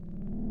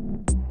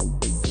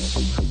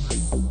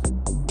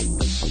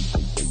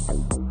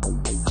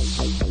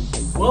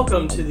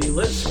Welcome to the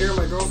Let's Scare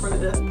My Girlfriend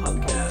to Death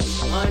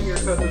podcast. I'm your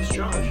co-host,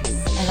 Josh.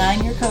 And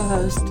I'm your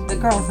co-host, the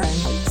girlfriend,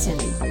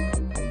 Cindy.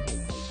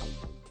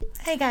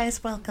 Hey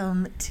guys,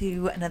 welcome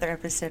to another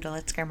episode of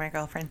Let's Scare My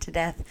Girlfriend to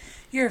Death,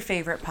 your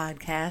favorite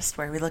podcast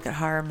where we look at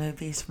horror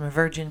movies from a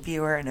virgin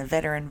viewer and a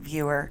veteran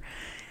viewer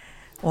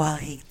while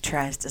he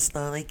tries to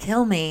slowly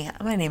kill me.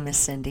 My name is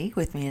Cindy.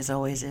 With me as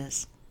always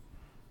is...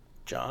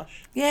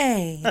 Josh.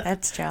 Yay,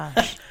 that's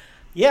Josh.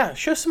 Yeah,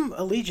 show some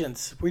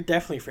allegiance. We're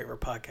definitely your favorite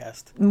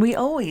podcast. We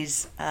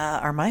always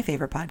are my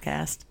favorite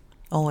podcast.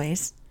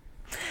 Always.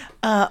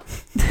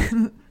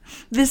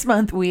 This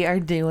month we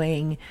are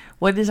doing,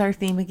 what is our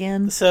theme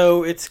again?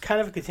 So it's kind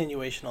of a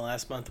continuation of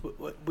last month.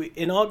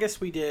 In August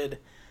we did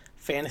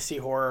fantasy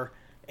horror,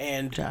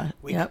 and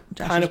we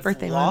kind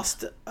of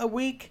lost a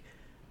week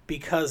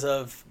because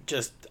of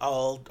just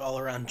all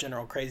around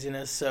general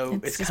craziness. So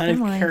it's kind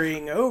of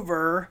carrying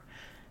over.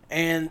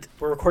 And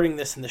we're recording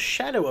this in the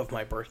shadow of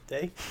my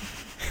birthday.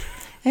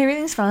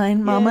 Everything's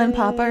fine. Mama and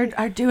Papa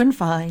are doing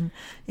fine.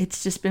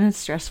 It's just been a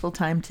stressful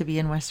time to be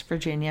in West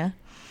Virginia.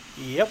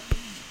 Yep.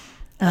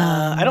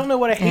 I don't know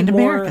what I hate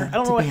more. I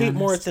don't know what I hate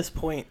more at this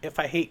point. If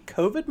I hate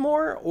COVID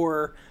more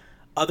or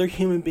other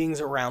human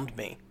beings around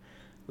me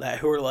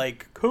who are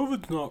like,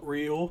 COVID's not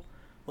real.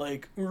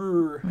 Like,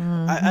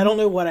 I don't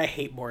know what I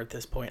hate more at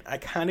this point. I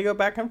kind of go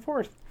back and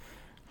forth.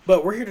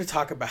 But we're here to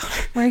talk about...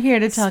 We're here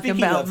to talk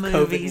about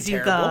movies,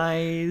 you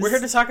guys. We're here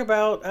to talk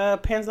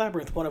about Pan's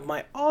Labyrinth, one of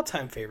my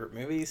all-time favorite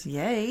movies.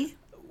 Yay.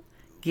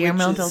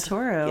 Guillermo del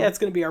Toro. Yeah, it's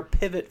going to be our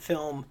pivot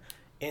film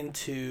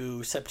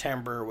into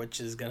September, which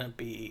is going to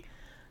be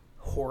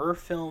horror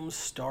films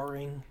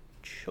starring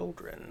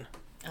children.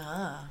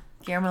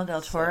 Guillermo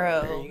del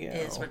Toro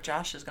is what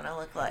Josh is going to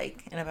look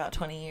like in about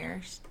 20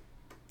 years.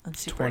 I'm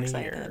super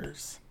excited.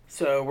 Years.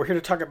 So we're here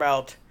to talk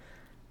about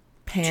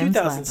Pan's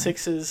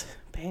 2006's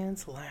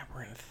Pan's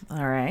Labyrinth.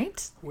 All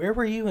right. Where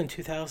were you in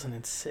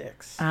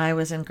 2006? I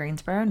was in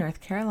Greensboro, North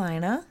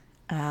Carolina.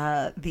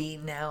 The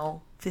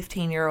now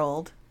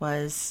 15-year-old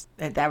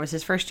that was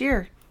his first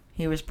year.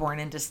 He was born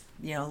in just,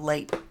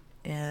 late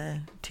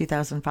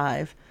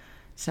 2005.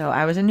 So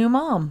I was a new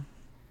mom.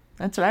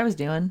 That's what I was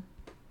doing.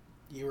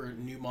 You were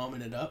new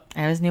momming it up?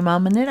 I was new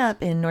momming it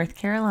up in North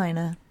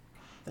Carolina.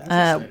 That's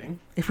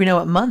exciting. If we know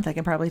what month, I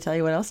can probably tell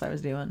you what else I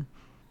was doing.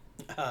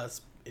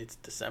 It's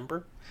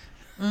December.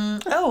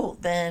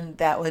 Then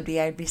that would be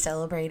I'd be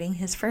celebrating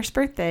his first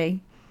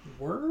birthday.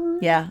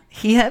 Word? Yeah,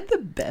 he had the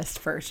best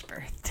first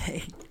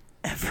birthday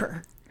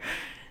ever.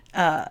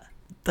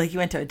 He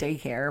went to a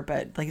daycare,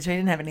 but so he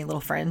didn't have any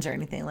little friends or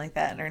anything like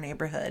that in our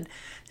neighborhood.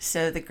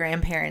 So the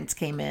grandparents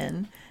came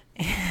in,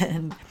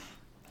 and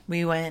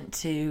we went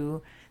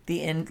to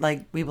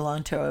we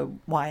belonged to a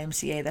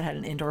YMCA that had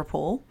an indoor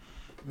pool,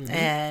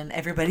 and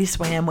everybody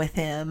swam with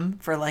him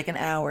for an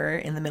hour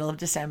in the middle of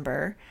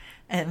December.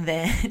 And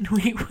then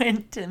we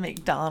went to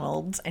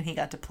McDonald's, and he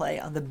got to play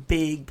on the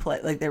big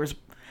there was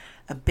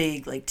a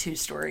big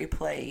 2-story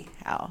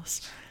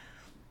playhouse,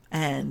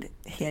 and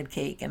he had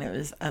cake, and it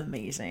was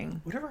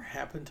amazing. Whatever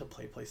happened to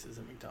play places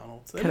at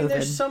McDonald's? COVID.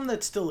 There's some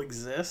that still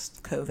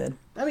exist. COVID.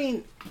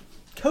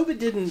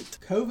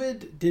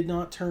 COVID did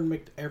not turn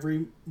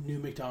every new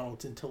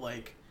McDonald's into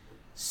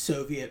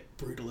Soviet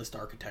brutalist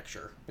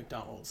architecture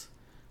McDonald's,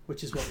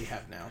 which is what we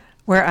have now.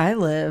 Where I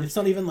live, it's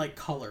not even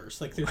colors.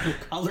 There's no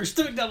colors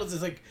to McDonald's.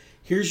 It's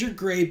here's your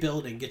gray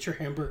building. Get your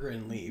hamburger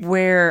and leave.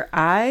 Where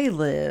I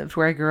lived,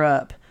 where I grew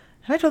up,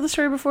 have I told the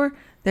story before?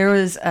 There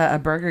was a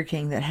Burger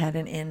King that had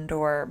an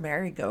indoor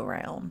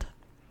merry-go-round.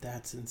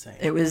 That's insane.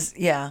 It was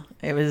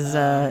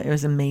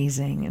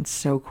amazing. It's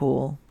so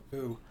cool.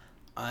 Ooh,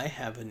 I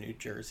have a New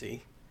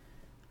Jersey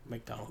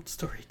McDonald's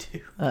story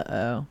too.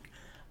 Uh-oh.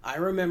 I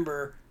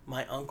remember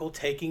my uncle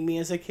taking me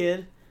as a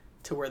kid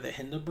to where the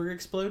Hindenburg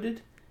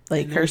exploded.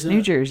 Lakehurst,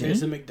 New Jersey.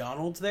 There's a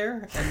McDonald's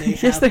there, and they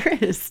yes, there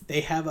is.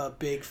 They have a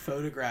big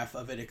photograph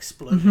of it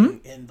exploding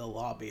in the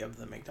lobby of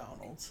the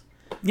McDonald's.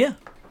 Yeah,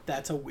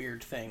 that's a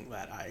weird thing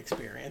that I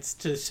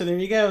experienced. So there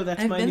you go.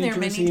 That's my New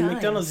Jersey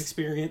McDonald's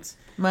experience.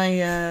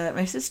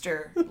 My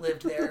sister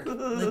lived there.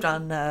 Lived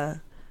on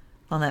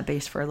that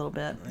base for a little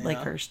bit, yeah.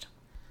 Lakehurst.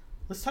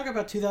 Let's talk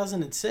about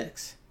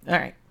 2006. All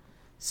right.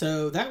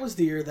 So that was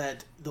the year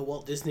that the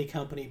Walt Disney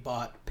Company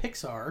bought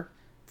Pixar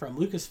from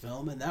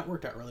Lucasfilm, and that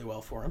worked out really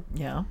well for them.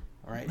 Yeah. All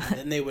right. And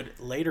then they would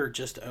later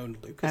just own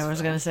Lucasfilm. I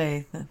was going to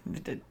say,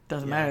 it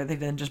doesn't matter. They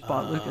then just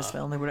bought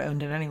Lucasfilm. They would have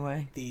owned it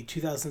anyway. The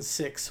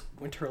 2006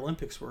 Winter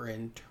Olympics were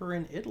in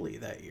Turin, Italy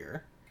that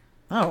year.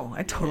 Oh,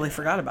 I totally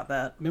forgot about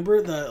that.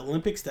 Remember the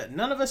Olympics that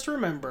none of us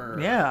remember?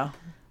 Yeah.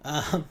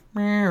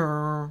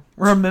 Remember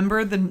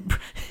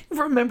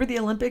the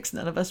Olympics?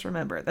 None of us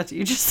remember. That's what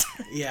you just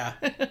said. Yeah.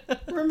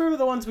 Remember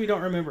the ones we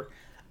don't remember.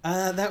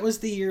 That was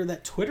the year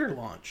that Twitter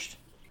launched.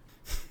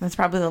 That's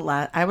probably the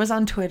last. I was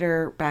on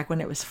Twitter back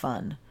when it was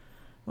fun.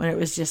 When it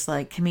was just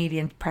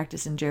comedians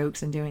practicing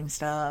jokes and doing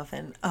stuff.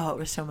 And, it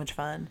was so much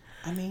fun.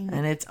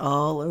 And it's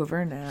all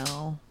over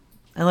now.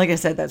 And like I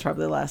said, that's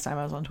probably the last time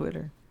I was on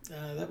Twitter.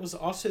 That was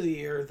also the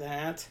year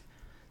that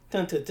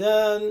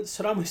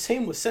Saddam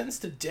Hussein was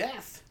sentenced to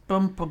death.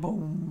 Boom, boom,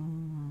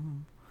 boom.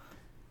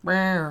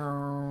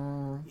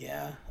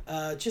 Yeah.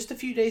 Just a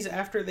few days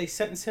after they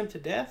sentenced him to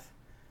death,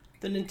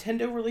 the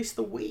Nintendo released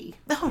the Wii.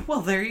 Oh,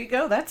 well, there you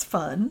go. That's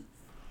fun.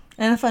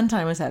 And a fun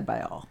time was had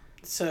by all.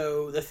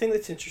 So the thing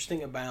that's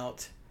interesting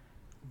about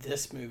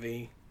this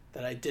movie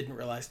that I didn't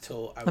realize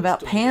till I was about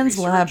doing Pan's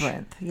research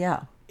Labyrinth,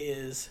 yeah,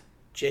 is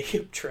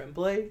Jacob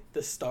Tremblay,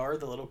 the star,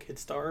 the little kid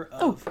star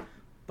of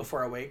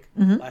Before I Wake,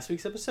 last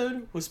week's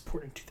episode, was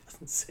born in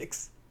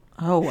 2006.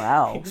 Oh,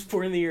 wow. He was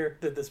born in the year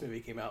that this movie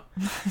came out.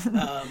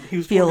 He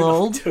was born in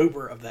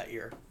October of that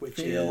year, which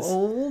is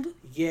old.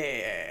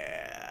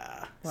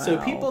 Yeah. Wow. So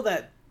people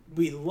that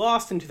we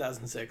lost in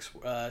 2006,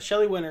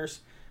 Shelley Winters,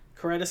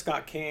 Coretta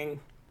Scott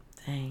King,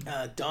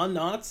 Don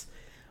Knotts.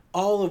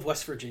 All of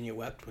West Virginia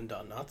wept when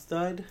Don Knotts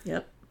died.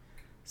 Yep.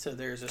 So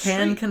there's a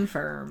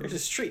confirm. There's a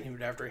street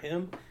named after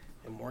him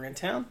in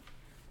Morgantown,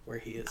 where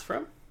he is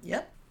from.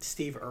 Yep.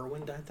 Steve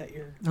Irwin died that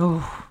year.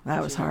 Oh,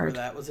 that was hard.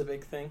 That was a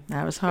big thing.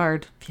 That was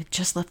hard. He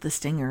just left the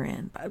stinger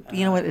in. But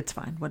you know what? It's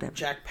fine. Whatever.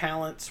 Jack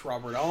Palance,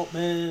 Robert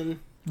Altman.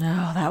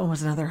 No, that one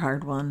was another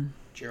hard one.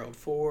 Gerald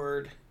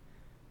Ford,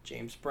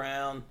 James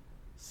Brown,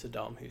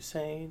 Saddam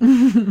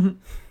Hussein.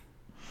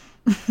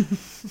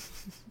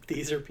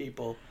 These are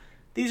people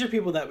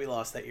that we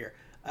lost that year.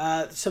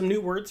 Some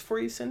new words for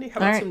you, Cindy? How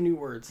about some new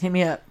words? Hit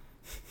me up.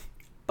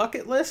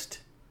 Bucket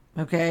list.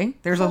 Okay.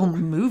 There's a whole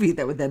movie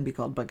that would then be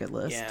called Bucket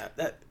List.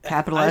 Yeah.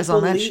 Capitalize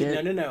on that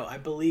shit. No. I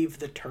believe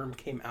the term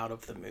came out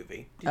of the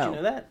movie. Did you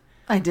know that?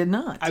 I did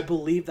not. I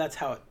believe that's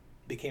how it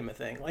became a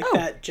thing. Like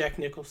that Jack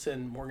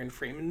Nicholson, Morgan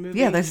Freeman movie.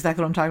 Yeah, that's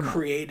exactly what I'm talking about.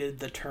 Created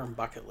the term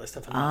bucket list,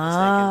 if I'm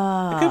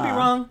not mistaken. I could be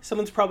wrong.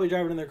 Someone's probably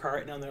driving in their car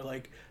right now and they're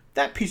like,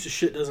 that piece of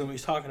shit doesn't know what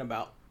he's talking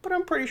about. But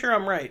I'm pretty sure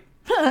I'm right.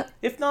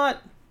 If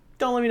not,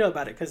 don't let me know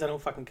about it because I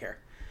don't fucking care.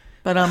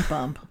 But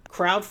bump.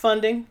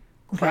 Crowdfunding.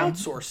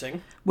 Crowdsourcing.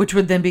 Which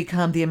would then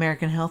become the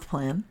American Health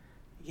Plan.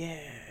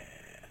 Yeah.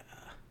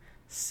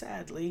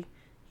 Sadly,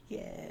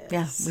 yes.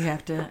 Yeah, we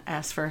have to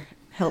ask for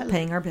help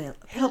paying our bills.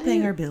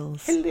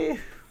 Hello.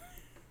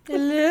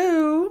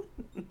 Hello.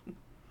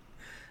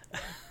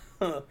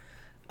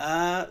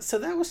 So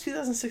that was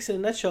 2006 in a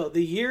nutshell.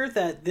 The year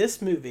that this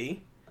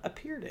movie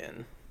appeared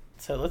in.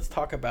 So let's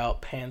talk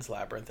about Pan's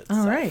Labyrinth itself.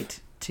 All right.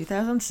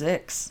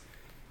 2006.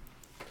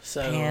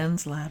 So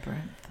Pan's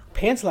Labyrinth.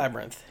 Pan's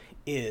Labyrinth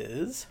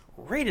is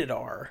rated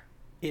R.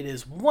 It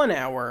is 1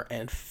 hour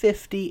and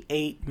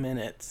 58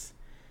 minutes.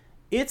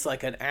 It's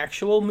like an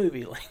actual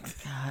movie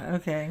length. God,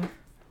 okay.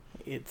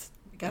 It's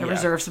gotta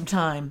reserve some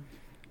time.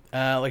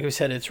 Like we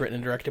said, it's written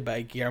and directed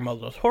by Guillermo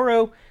del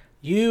Toro.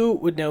 You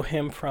would know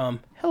him from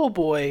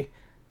Hellboy,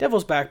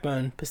 Devil's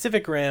Backbone,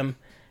 Pacific Rim,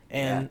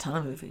 and a ton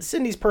of movies.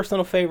 Cindy's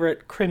personal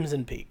favorite,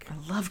 Crimson Peak.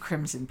 I love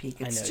Crimson Peak.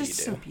 It's just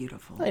so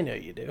beautiful. I know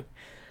you do.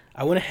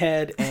 I went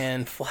ahead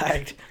and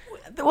flagged.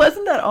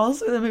 Wasn't that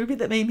also the movie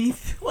that made me...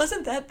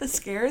 wasn't that the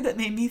scare that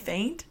made me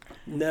faint?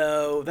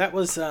 No, that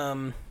was...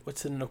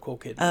 what's the Nicole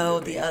Kidman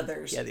movie? The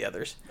Others. Yeah, The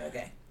Others.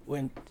 Okay.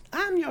 When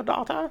I'm your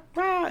daughter,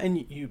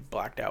 and you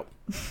blacked out.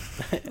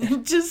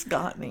 It just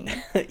got me.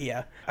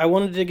 Yeah. I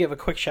wanted to give a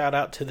quick shout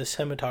out to the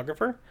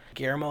cinematographer,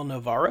 Guillermo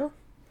Navarro.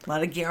 A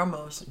lot of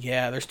Guillermos.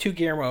 Yeah, there's 2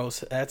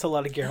 Guillermos. That's a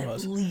lot of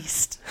Guillermos. At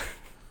least.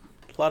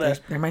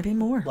 There might be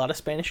more. A lot of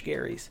Spanish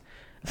Garys.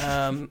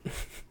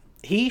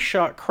 He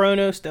shot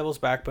Kronos, Devil's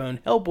Backbone,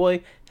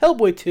 Hellboy,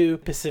 Hellboy 2,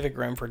 Pacific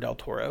Rim for Del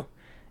Toro.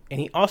 And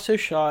he also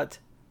shot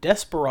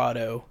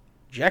Desperado,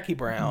 Jackie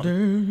Brown,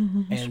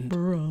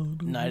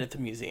 and Night at the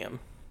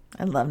Museum.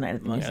 I love Night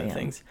at the Museum. Other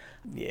things.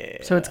 Yeah.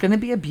 So it's going to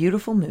be a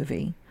beautiful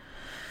movie.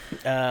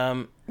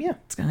 Yeah.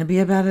 It's going to be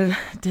about a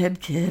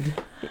dead kid.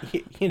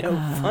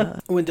 Fun.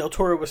 When Del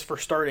Toro was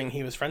first starting,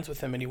 he was friends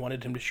with him and he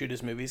wanted him to shoot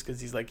his movies because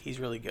he's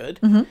really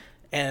good. Mm-hmm.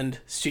 And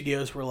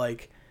studios were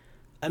like,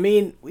 I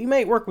mean, we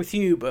might work with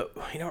you, but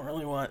we don't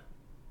really want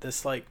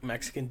this like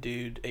Mexican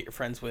dude that you're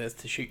friends with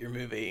to shoot your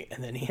movie.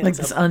 And then he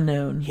ends up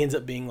unknown. He ends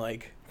up being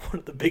like one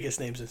of the biggest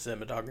names in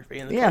cinematography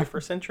in the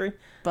 21st century.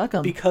 Fuck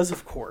him. Because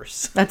of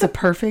course. That's a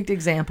perfect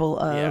example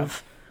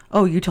of,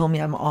 oh, you told me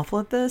I'm awful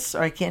at this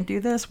or I can't do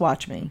this?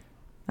 Watch me.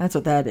 That's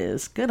what that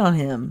is. Good on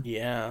him.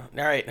 Yeah.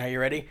 All right. Now you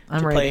ready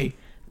I'm to ready. play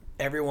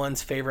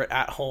everyone's favorite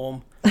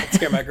at-home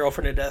Scare My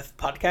Girlfriend to Death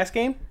podcast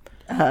game?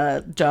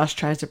 Josh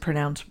tries to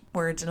pronounce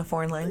words in a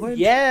foreign language.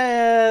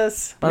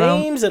 Yes.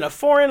 Names in a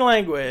foreign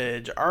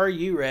language. Are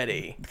you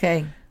ready?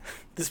 Okay.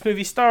 This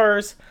movie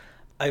stars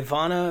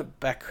Ivana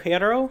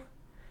Baquero,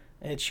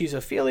 and she's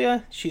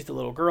Ophelia. She's the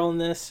little girl in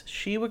this.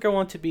 She would go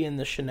on to be in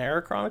the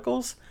Shannara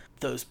Chronicles.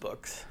 Those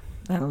books.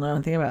 I don't know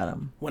anything about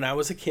them. When I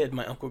was a kid,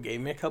 my uncle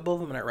gave me a couple of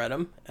them, and I read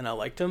them, and I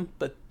liked them,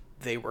 but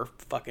they were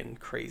fucking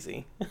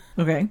crazy.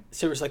 Okay.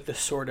 So it was like the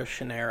Sword of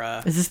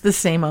Shannara. Is this the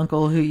same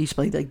uncle who used to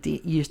play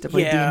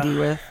D&D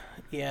with?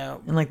 Yeah.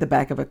 In like the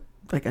back of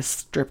a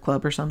strip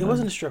club or something? It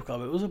wasn't a strip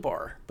club. It was a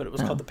bar, but it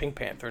was called the Pink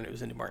Panther, and it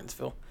was in New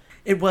Martinsville.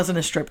 It wasn't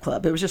a strip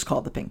club. It was just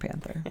called the Pink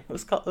Panther. It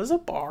was a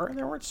bar, and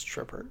there weren't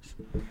strippers.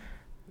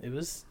 It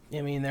was.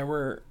 I mean, there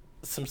were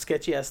some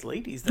sketchy ass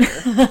ladies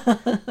there,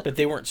 but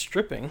they weren't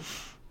stripping.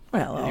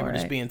 Well, they were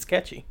just being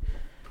sketchy.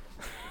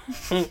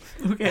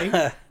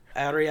 Okay.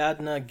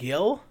 Ariadna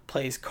Gill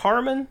plays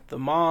Carmen, the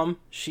mom.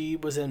 She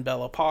was in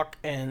Belle Epoque,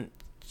 and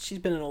she's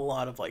been in a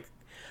lot of, like,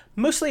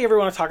 mostly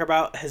everyone I talk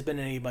about has been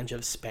in a bunch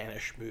of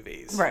Spanish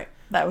movies. Right.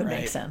 That would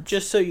make sense.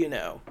 Just so you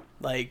know.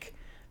 Like,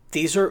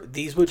 these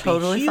would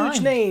totally be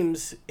huge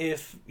names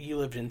if you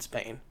lived in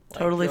Spain. Like,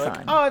 totally fine.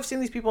 Like, oh, I've seen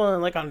these people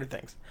in, like, 100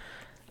 things.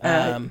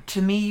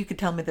 To me, you could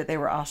tell me that they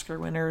were Oscar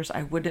winners.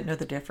 I wouldn't know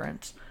the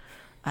difference.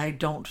 I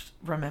don't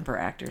remember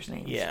actors'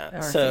 names.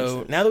 Yeah.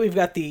 So now that we've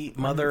got the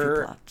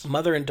mother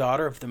and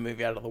daughter of the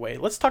movie out of the way,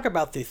 let's talk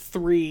about the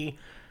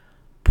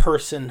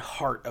 3-person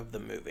heart of the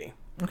movie.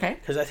 Okay.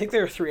 Because I think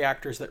there are 3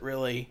 actors that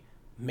really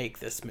make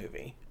this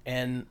movie.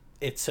 And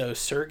it's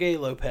Sergey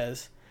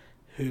Lopez,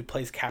 who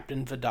plays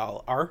Captain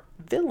Vidal, our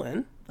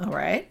villain. All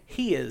right.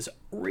 He is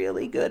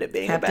really good at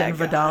being Captain a bad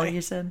guy. Vidal,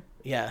 you said?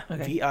 Yeah.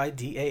 Okay.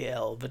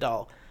 Vidal,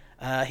 Vidal.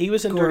 He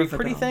was in Gore Dirty Vidal.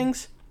 Pretty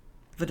Things.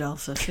 Vidal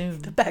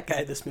Sassoon. The bad guy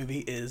of this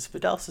movie is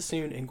Vidal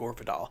Sassoon and Gore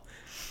Vidal.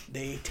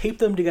 They tape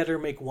them together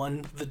to make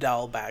one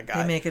Vidal bad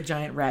guy. They make a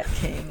giant rat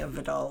king of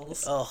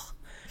Vidals.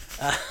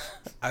 Ugh.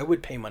 I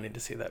would pay money to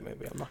see that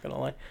movie, I'm not going to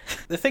lie.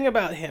 The thing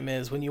about him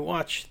is when you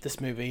watch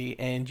this movie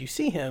and you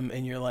see him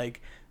and you're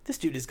like, this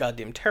dude is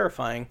goddamn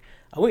terrifying,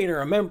 I want you to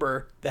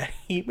remember that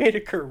he made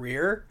a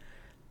career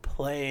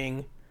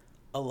playing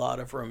a lot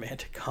of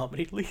romantic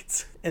comedy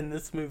leads in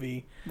this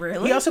movie.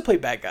 Really? He also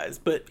played bad guys,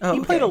 but he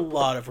played a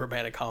lot of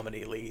romantic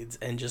comedy leads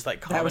and just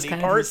like comedy that was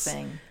kind parts. Of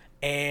his thing.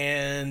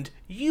 And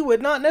you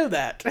would not know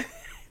that.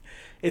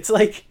 It's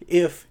like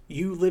if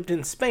you lived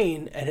in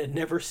Spain and had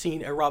never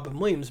seen a Robin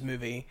Williams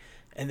movie,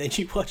 and then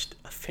you watched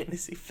a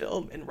fantasy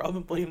film and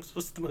Robin Williams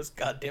was the most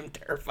goddamn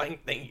terrifying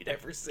thing you'd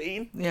ever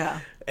seen. Yeah.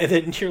 And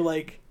then you're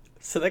like,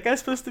 so that guy's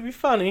supposed to be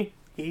funny.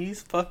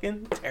 He's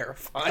fucking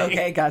terrifying.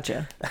 Okay,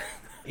 gotcha.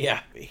 Yeah,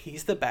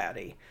 he's the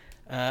baddie.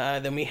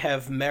 Then we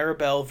have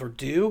Maribel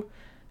Verdú,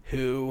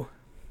 who,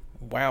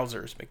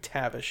 wowzers,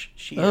 McTavish,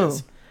 she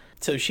is.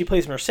 So she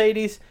plays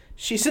Mercedes.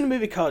 She's in a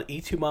movie called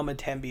Y Tu Mamá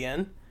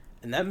También,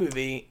 and that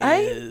movie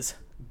is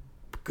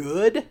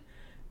good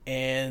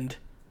and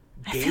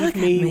gave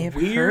me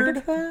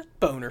weird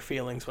boner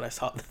feelings when I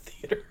saw it in the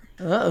theater.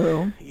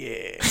 Uh-oh.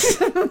 Yeah.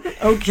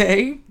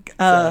 Okay.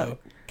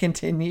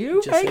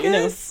 Continue, just so you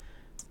know.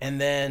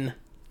 And then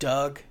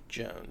Doug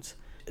Jones.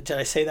 Did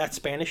I say that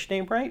Spanish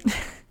name right?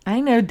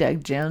 I know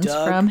Doug Jones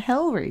from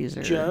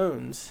Hellraiser.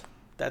 Jones.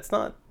 That's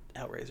not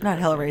Hellraiser. Not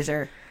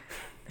Hellraiser.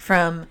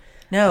 From...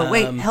 No,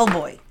 wait,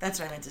 Hellboy. That's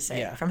what I meant to say.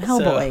 Yeah. From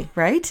Hellboy,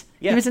 right?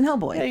 Yeah. He was in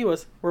Hellboy. Yeah, he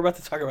was. We're about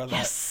to talk about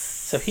Yes.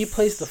 that. So he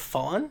plays the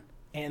Fawn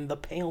and the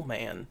Pale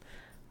Man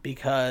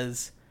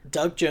because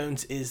Doug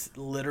Jones is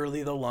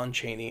literally the Lon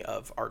Chaney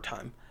of our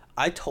time.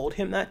 I told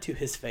him that to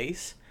his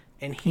face,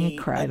 and he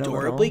cried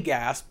adorably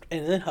gasped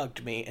and then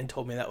hugged me and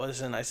told me that was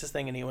the nicest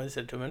thing anyone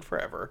said to him in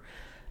forever.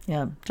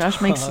 Yeah,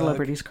 Josh makes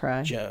celebrities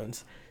cry.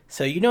 Jones.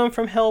 So you know him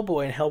from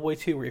Hellboy and Hellboy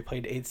 2 where he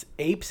played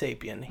Abe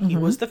Sapien. He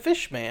was the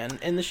fish man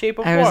in The Shape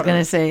of Water. I was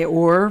going to say,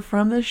 or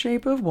from The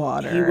Shape of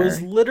Water. He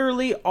was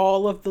literally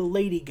all of the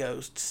lady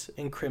ghosts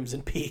in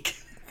Crimson Peak.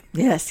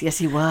 Yes,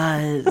 he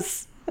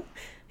was.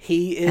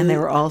 He is, and they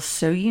were all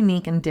so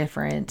unique and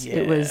different. Yeah.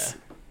 It was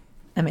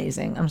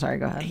amazing. I'm sorry,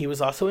 go ahead. He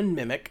was also in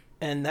Mimic,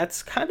 and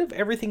that's kind of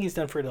everything he's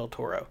done for Del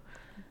Toro.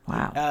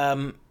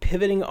 Wow.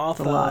 Pivoting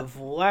off of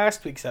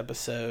last week's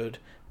episode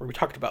where we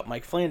talked about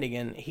Mike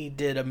Flanagan, he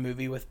did a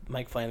movie with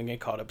Mike Flanagan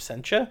called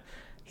Absentia.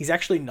 He's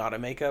actually not a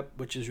makeup,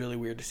 which is really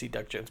weird to see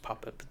Doug Jones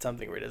pop up at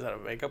something where he doesn't have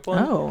a makeup on.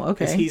 Oh,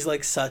 okay. Because he's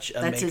like such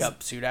a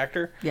makeup suit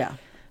actor. Yeah.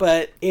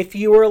 But if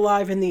you were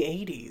alive in the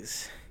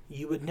 80s,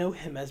 you would know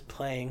him as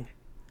playing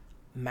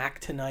Mac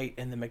Tonight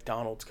in the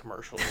McDonald's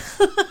commercials.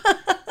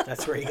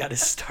 That's where he got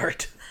his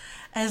start.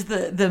 As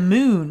the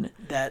moon.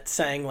 That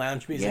sang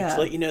lounge music to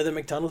let you know that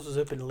McDonald's was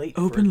open late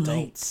for adults.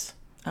 Late.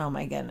 Oh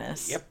my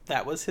goodness. Yep,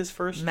 that was his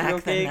first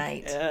Mac gig.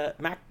 Tonight.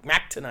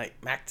 Mac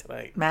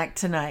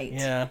Tonight.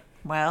 Yeah.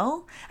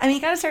 Well, I mean,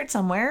 you got to start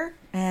somewhere.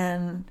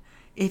 And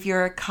if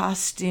you're a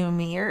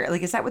costumier,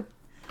 like, is that what?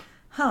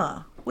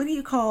 What do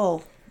you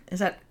call? Is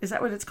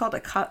that what it's called?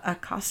 A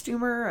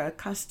costumer? A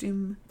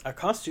costume? A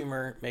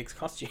costumer makes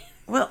costume.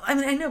 Well, I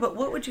mean, I know, but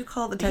what would you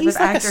call the type of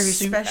actor who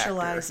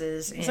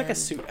specializes in? He's like a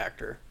suit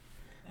actor.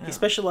 Oh. He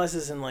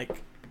specializes in, like,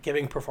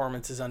 giving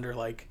performances under,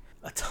 like,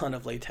 a ton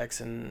of latex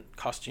and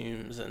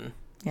costumes and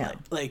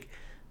like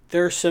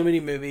there are so many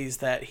movies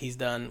that he's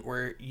done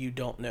where you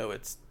don't know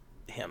it's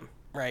him,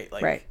 right?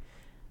 Like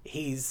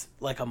he's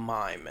like a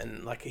mime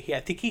and like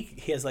I think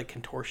he has like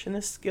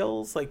contortionist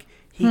skills, like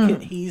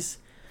he's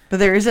but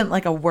there isn't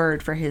like a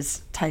word for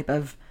his type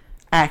of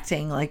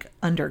acting, like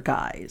under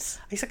guise.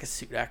 He's like a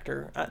suit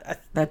actor. I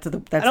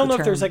don't know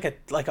if there's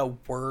like a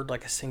word,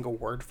 like a single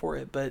word for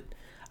it, but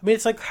I mean,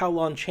 it's like how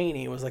Lon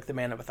Chaney was like the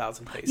man of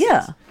 1,000 faces.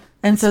 Yeah.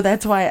 And so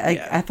that's why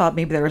I thought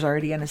maybe there was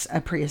already a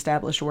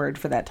pre-established word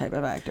for that type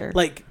of actor.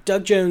 Like,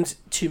 Doug Jones,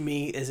 to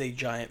me, is a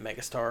giant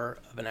megastar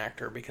of an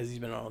actor because he's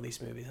been in all these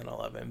movies and I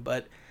love him.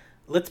 But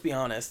let's be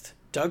honest,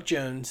 Doug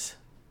Jones,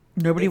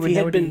 if he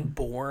had been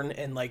born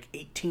in like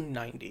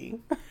 1890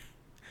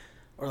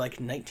 or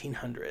like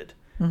 1900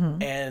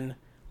 and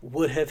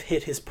would have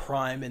hit his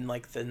prime in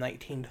like the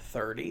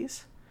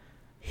 1930s,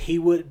 he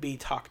would be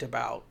talked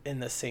about in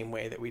the same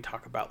way that we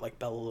talk about like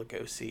Bela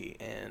Lugosi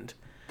and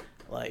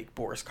like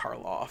Boris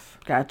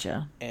Karloff.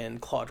 Gotcha.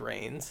 And Claude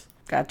Rains.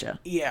 Gotcha.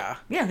 Yeah.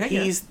 Yeah,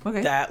 he's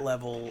that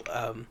level.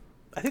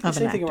 I think the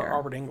same thing about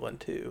Robert Englund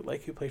too,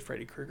 like who played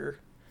Freddy Krueger.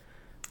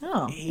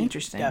 Oh,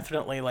 interesting.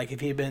 Definitely, like if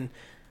he had been...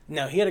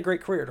 No, he had a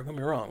great career, don't get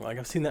me wrong. Like,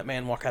 I've seen that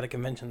man walk out of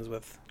conventions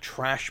with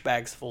trash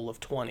bags full of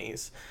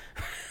 20s.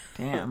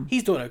 Damn.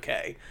 He's doing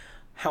okay.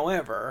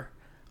 However,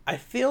 I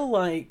feel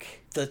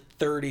like the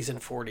 30s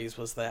and 40s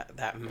was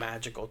that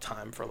magical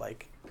time for,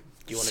 like,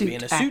 do you want to be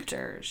in a suit?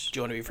 Actors. Do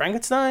you want to be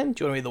Frankenstein?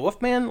 Do you want to be the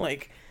Wolfman?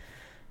 Like,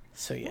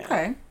 so yeah.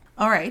 Okay.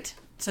 All right.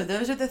 So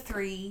those are the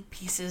 3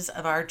 pieces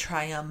of our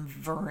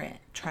triumvirate.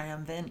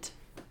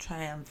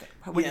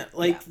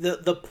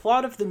 The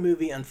plot of the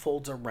movie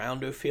unfolds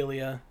around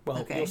Ophelia.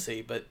 Well, You'll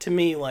see. But to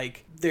me,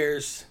 like,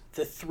 there's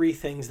the 3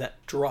 things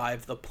that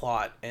drive the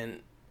plot, and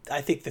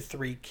I think the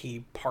 3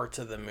 key parts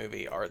of the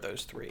movie are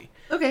those 3.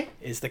 Okay.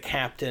 Is the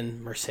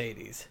captain,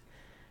 Mercedes,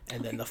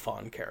 and then the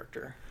Fawn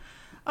character.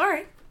 All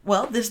right.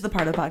 Well, this is the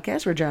part of the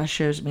podcast where Josh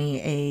shows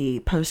me a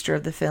poster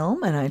of the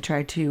film, and I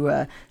try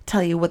to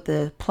tell you what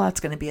the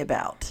plot's going to be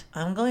about.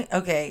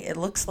 It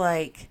looks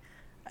like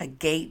a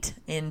gate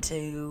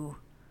into...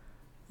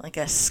 like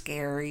a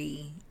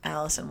scary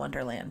Alice in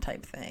Wonderland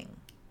type thing.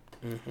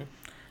 Mm-hmm.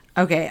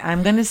 Okay,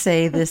 I'm going to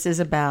say this is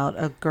about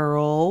a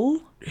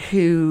girl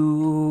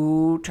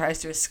who tries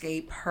to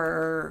escape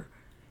her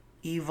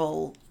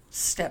evil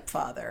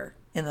stepfather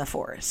in the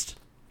forest.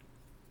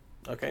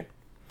 Okay.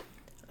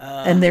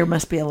 And there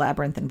must be a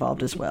labyrinth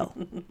involved as well.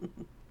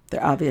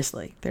 There's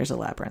a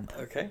labyrinth.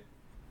 Okay.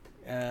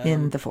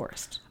 In the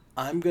forest.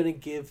 I'm going to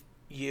give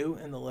you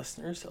and the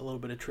listeners a little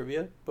bit of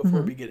trivia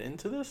before we get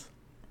into this.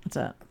 What's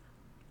that?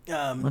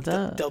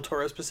 Del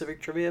Toro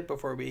specific trivia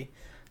before we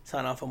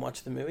sign off and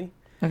watch the movie.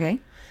 Okay.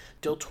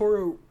 Del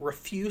Toro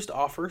refused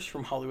offers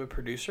from Hollywood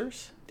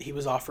producers. He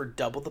was offered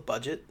double the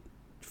budget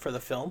for the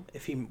film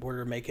if he were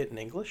to make it in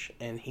English,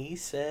 and he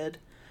said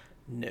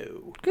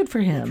no. Good for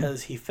him.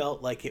 Because he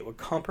felt like it would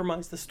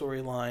compromise the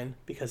storyline,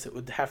 because it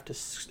would have to...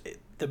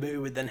 the movie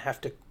would then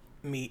have to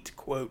meet,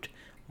 quote,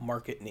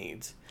 market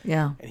needs.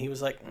 Yeah. And he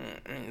was like,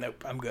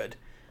 nope, I'm good.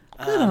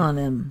 Good on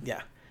him.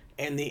 Yeah.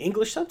 And the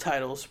English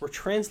subtitles were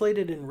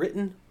translated and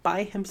written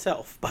by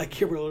himself, by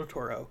Guillermo del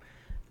Toro.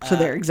 So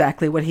they're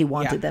exactly what he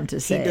wanted them to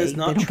say. He does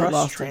not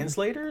trust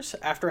translators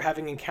after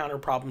having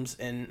encountered problems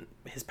in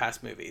his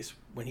past movies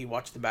when he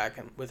watched the back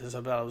with his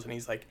subtitles, and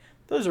he's like,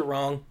 those are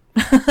wrong.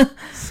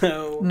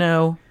 So...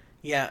 No.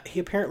 Yeah,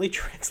 he apparently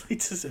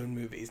translates his own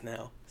movies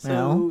now.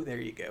 So there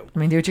you go. I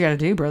mean, do what you got to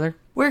do, brother.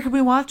 Where can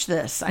we watch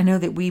this? I know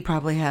that we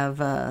probably have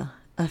a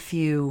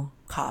few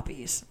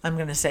copies. I'm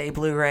going to say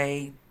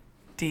Blu-ray,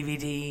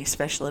 DVD,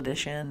 special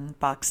edition,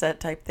 box set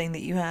type thing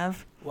that you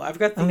have. Well, I'm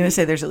going to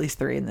say there's at least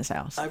 3 in this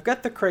house. I've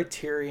got the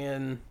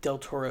Criterion Del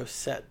Toro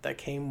set that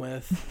came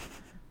with...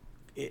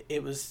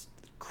 it was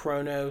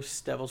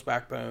Kronos, Devil's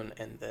Backbone,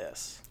 and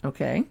this.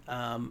 Okay.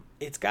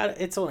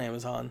 It's on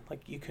Amazon.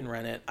 Like, you can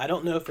rent it. I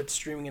don't know if it's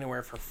streaming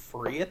anywhere for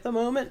free at the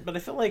moment, but I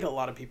feel like a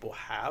lot of people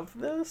have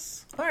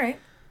this. All right.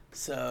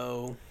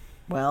 So...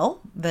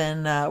 Well,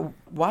 then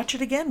watch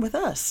it again with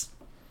us.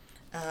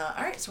 All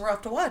right, so we're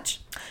off to watch.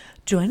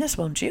 Join us,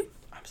 won't you?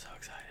 I'm so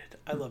excited.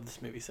 I love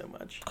this movie so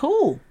much.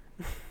 Cool.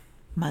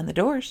 Mind the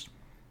doors.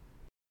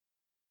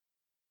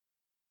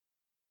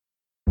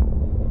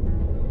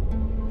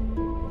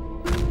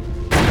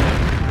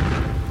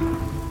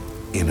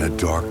 In a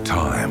dark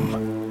time,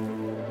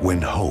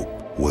 when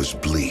hope was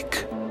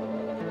bleak,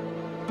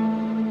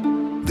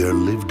 there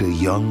lived a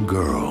young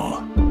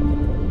girl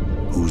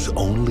whose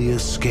only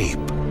escape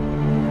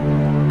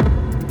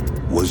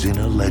was in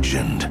a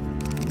legend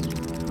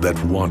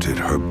that wanted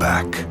her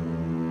back.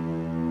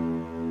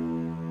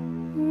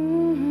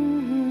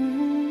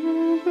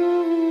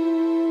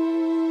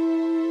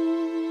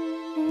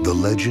 The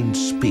legend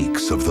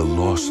speaks of the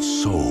lost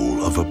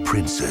soul of a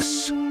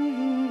princess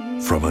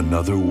from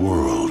another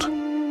world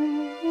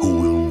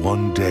who will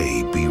one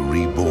day be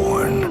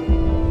reborn.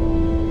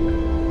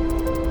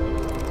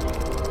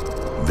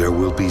 There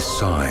will be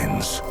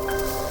signs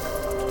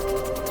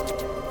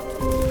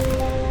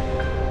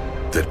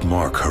that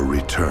mark her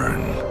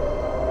return.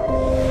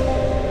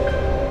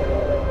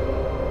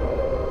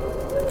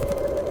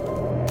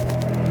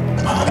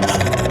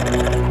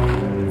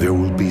 There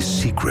will be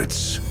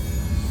secrets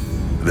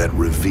that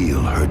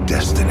reveal her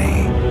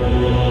destiny.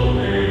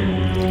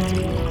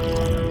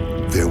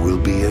 There will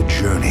be a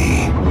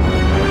journey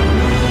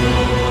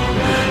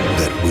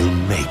that will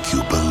make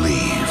you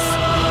believe.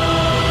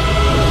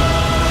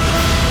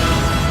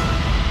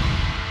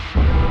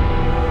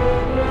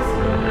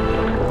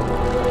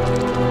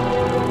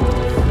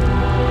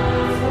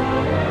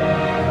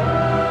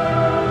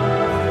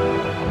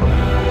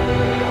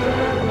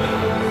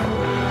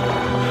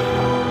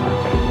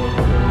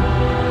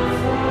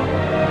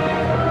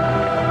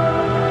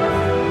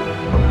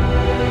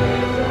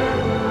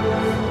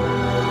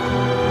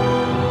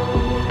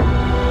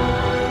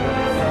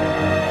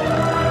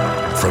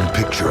 from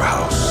Picture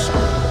House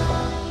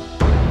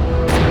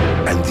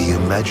and the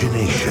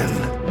imagination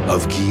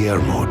of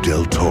Guillermo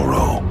del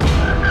Toro.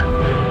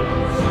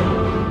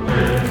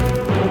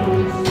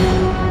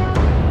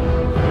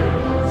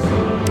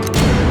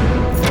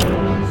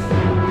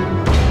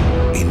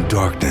 In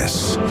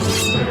darkness,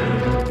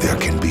 there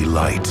can be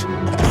light.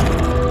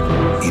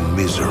 In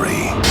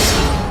misery,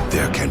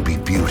 there can be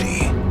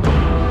beauty.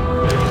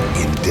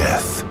 In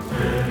death,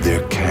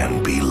 there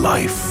can be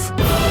life.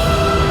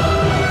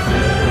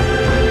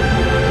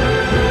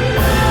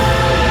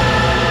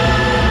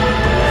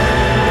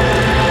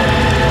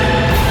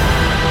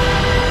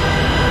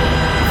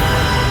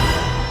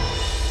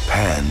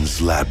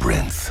 Pan's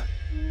Labyrinth.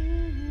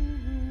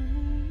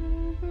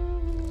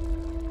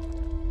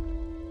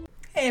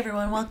 Hey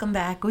everyone, welcome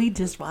back. We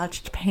just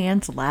watched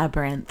Pan's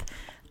Labyrinth.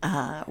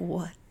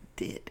 What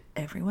did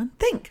everyone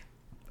think?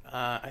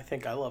 I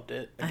think I loved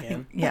it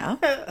again. Yeah.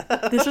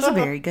 This was a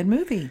very good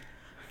movie.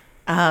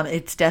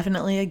 It's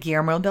definitely a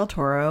Guillermo del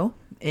Toro.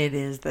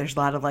 There's a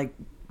lot of like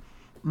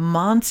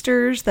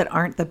monsters that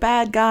aren't the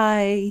bad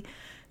guy.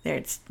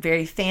 It's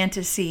very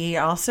fantasy,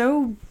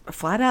 also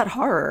flat out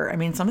horror. I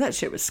mean, some of that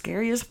shit was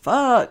scary as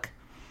fuck.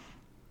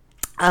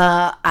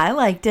 I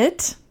liked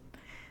it.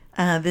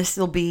 This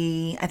will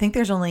be, I think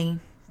there's only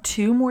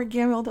 2 more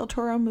Guillermo del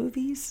Toro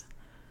movies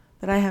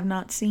that I have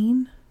not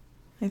seen,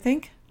 I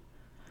think.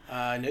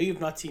 I know you've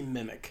not seen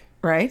Mimic.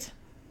 Right.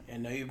 I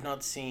know you've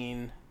not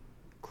seen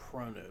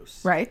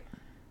Chronos. Right.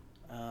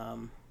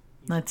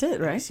 That's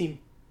it, right? Have you seen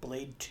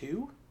Blade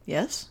 2?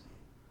 Yes.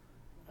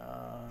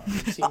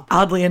 You've seen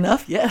Oddly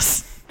enough,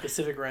 yes.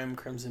 Pacific Rim,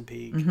 Crimson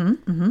Peak,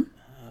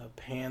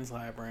 Pan's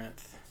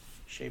Labyrinth,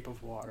 Shape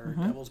of Water,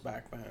 Devil's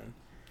Backbone.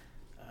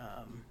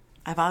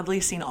 I've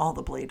oddly seen all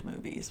the Blade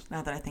movies,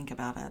 now that I think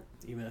about it.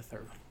 Even a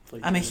third.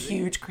 I'm a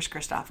huge Chris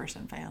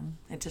Christopherson fan.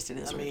 It is what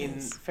it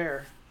is.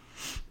 Fair.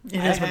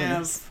 It is what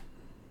it is.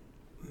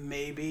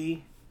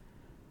 Maybe...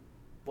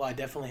 Well, I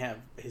definitely have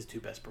his 2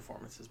 best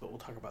performances, but we'll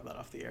talk about that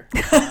off the air.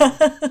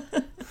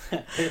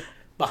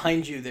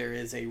 Behind you, there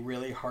is a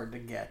really hard to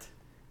get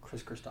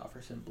Chris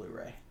Christopherson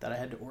Blu-ray that I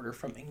had to order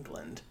from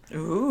England.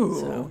 Ooh.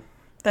 So,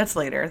 that's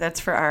later. That's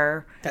for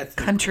our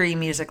country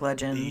music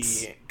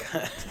legends.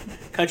 The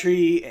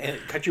country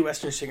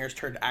western singers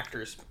turned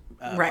actors.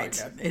 Right.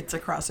 Podcast. It's a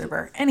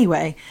crossover.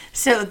 Anyway,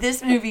 so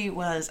this movie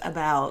was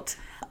about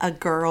a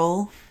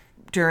girl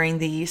during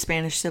the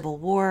Spanish Civil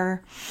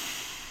War.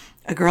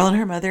 A girl and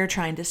her mother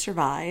trying to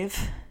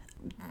survive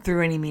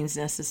through any means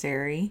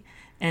necessary.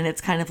 And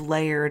it's kind of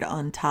layered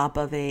on top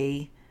of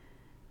of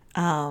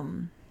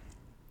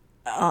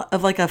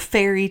like a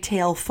fairy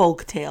tale,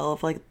 folk tale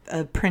of like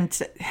a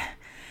princess.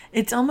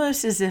 It's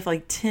almost as if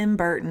like Tim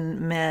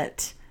Burton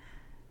met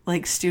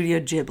like Studio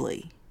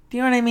Ghibli. Do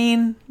you know what I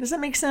mean? Does that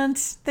make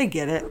sense? They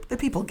get it. The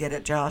people get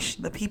it, Josh.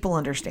 The people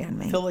understand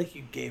me. I feel like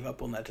you gave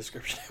up on that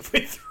description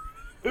halfway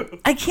through.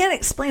 I can't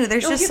explain it.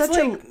 There's just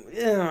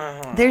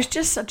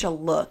such a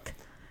look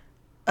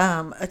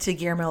to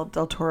Guillermo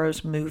del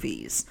Toro's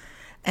movies.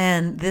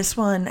 And this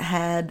one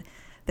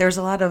there's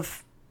a lot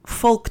of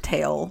folk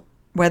tale,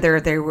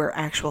 whether they were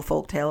actual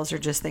folk tales or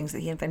just things that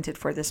he invented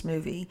for this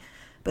movie,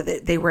 but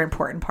they were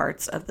important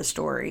parts of the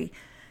story.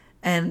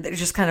 And they're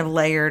just kind of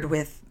layered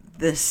with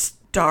this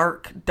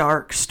dark,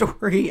 dark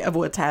story of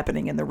what's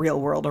happening in the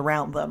real world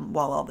around them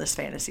while all this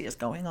fantasy is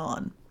going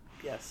on.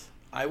 Yes.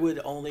 I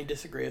would only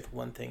disagree with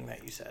one thing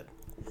that you said.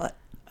 What?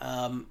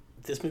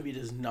 This movie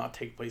does not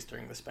take place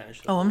during the Spanish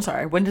Civil War. I'm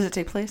sorry. When does it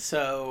take place?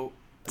 So...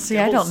 See,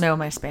 I don't know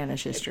my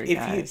Spanish history,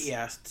 guys.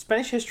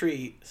 Spanish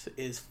history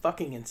is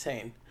fucking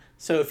insane.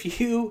 So if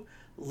you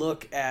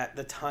look at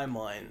the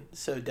timeline,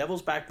 so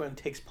Devil's Backbone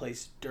takes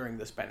place during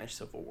the Spanish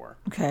Civil War.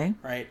 Okay.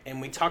 Right?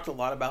 And we talked a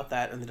lot about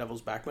that in the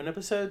Devil's Backbone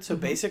episode. So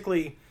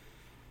basically,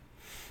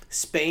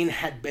 Spain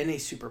had been a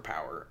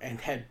superpower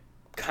and had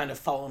kind of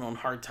fallen on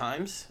hard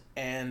times.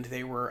 And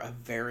they were a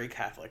very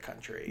Catholic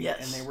country.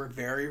 Yes. And they were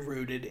very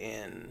rooted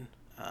in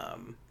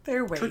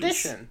their ways.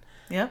 Tradition.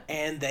 Yep.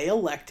 And they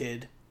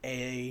elected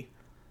a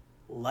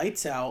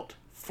lights out,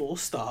 full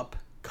stop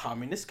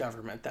communist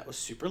government that was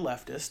super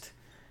leftist,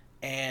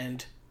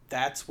 and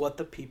that's what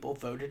the people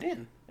voted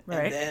in.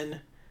 Right. And then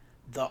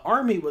the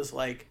army was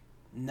like,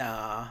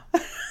 nah,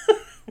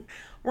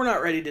 we're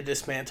not ready to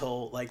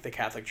dismantle like the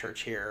Catholic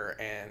Church here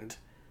and,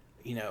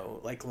 you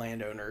know, like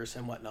landowners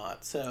and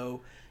whatnot.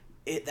 So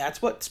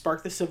that's what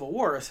sparked the Civil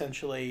War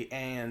essentially,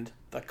 and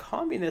the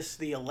communists,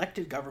 the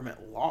elected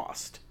government,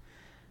 lost.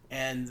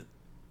 And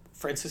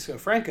Francisco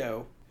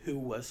Franco, who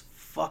was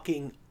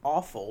fucking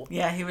awful.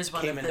 Yeah, he was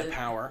came into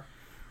power.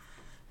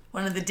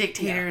 One of the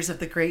dictators of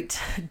the great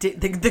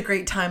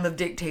time of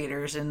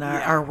dictators in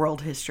our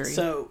world history.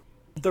 So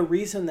the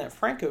reason that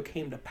Franco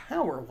came to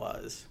power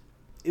was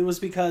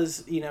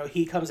because, you know,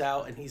 he comes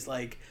out and he's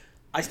like,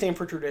 I stand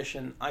for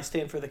tradition. I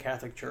stand for the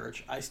Catholic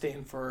Church. I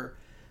stand for,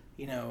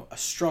 you know, a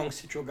strong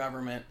central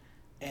government.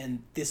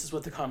 And this is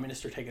what the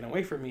communists are taking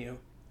away from you.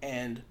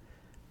 And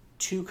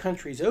 2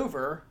 countries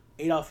over,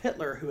 Adolf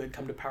Hitler, who had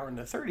come to power in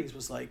the 30s,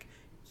 was like,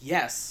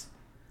 yes,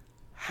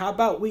 how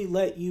about we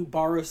let you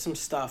borrow some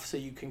stuff so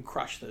you can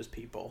crush those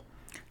people?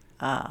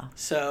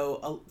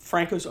 So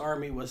Franco's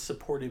army was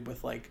supported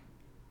with like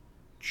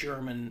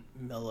German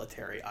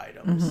military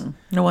items. Mm-hmm.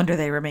 No wonder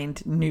they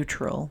remained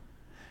neutral.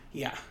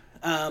 Yeah.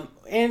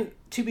 And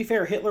to be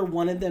fair, Hitler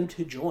wanted them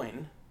to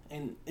join.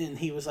 And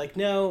he was like,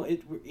 no,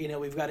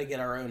 we've got to get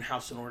our own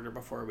house in order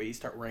before we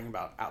start worrying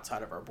about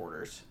outside of our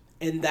borders.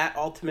 And that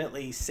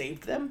ultimately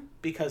saved them,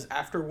 because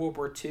after World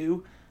War II,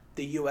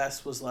 the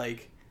U.S. was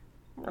like,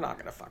 we're not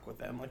going to fuck with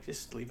them. Like,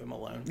 just leave him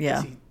alone.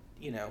 Yeah.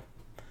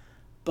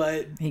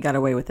 But he got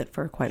away with it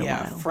for quite a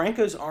while.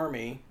 Franco's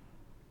army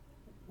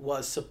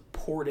was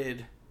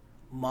supported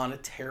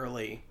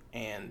monetarily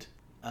and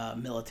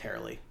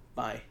militarily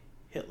by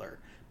Hitler,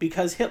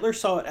 because Hitler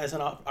saw it as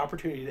an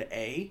opportunity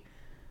to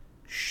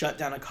shut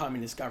down a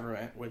communist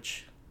government,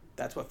 which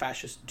that's what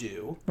fascists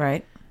do,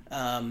 right?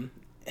 And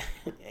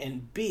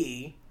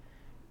B,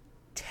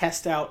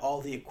 test out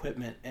all the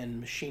equipment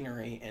and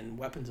machinery and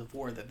weapons of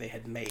war that they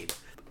had made.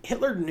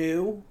 Hitler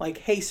knew, like,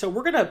 hey, so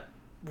we're gonna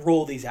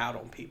roll these out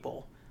on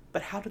people,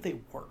 but how do they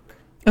work?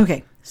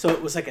 Okay. So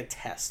it was like a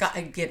test.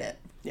 I get it.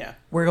 Yeah.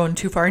 We're going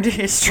too far into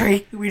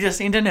history. We just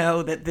need to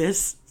know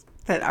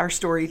that our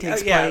story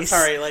takes place.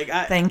 Sorry.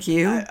 Thank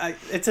you.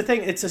 It's a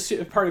thing. It's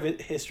a part of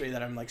history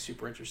that I'm like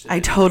super interested in. I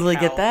totally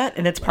get that.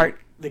 And it's part.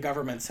 The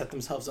government set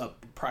themselves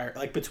up prior,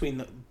 like between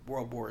the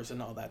world wars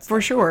and all that stuff.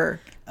 For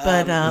sure.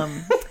 But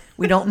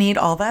we don't need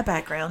all that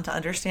background to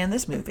understand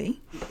this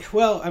movie.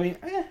 Well, I mean,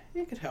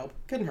 it could help.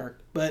 Couldn't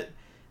hurt. But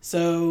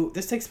so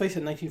this takes place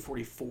in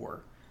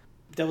 1944.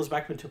 Devil's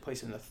Backbone took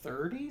place in the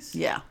 30s.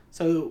 Yeah.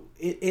 So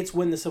it's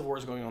when the Civil War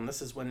is going on.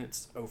 This is when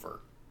it's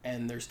over.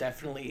 And there's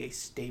definitely a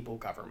stable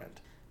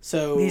government.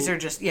 So these are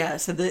just,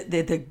 so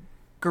the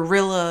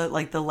guerrilla,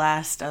 like the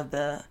last of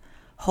the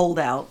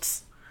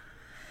holdouts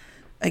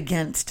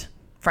against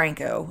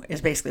Franco is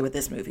basically what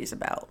this movie's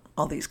about.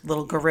 All these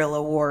little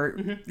guerrilla war,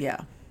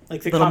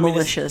 like the little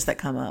militias that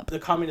come up. The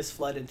communists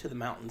fled into the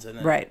mountains and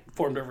then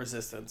formed a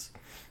resistance.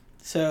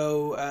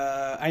 So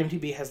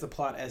IMDb has the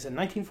plot as in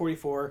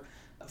 1944,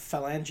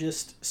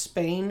 Falangist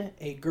Spain,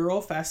 a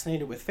girl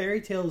fascinated with fairy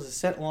tales is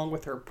sent along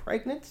with her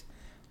pregnant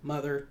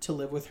mother to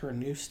live with her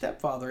new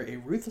stepfather, a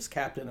ruthless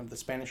captain of the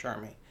Spanish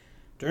army.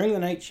 During the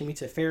night, she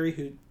meets a fairy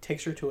who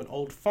takes her to an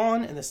old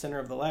faun in the center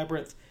of the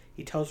labyrinth.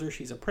 He tells her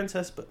she's a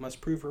princess, but must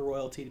prove her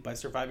royalty by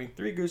surviving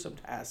 3 gruesome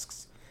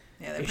tasks.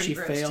 Yeah, they're if she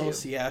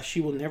fails, too.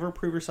 She will never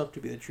prove herself to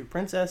be the true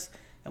princess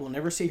and will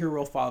never see her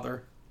real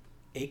father,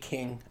 a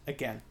king,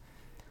 again.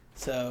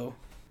 So,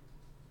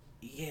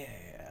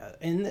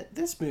 and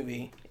this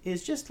movie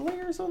is just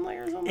layers on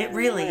layers on layers. It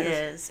really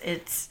is.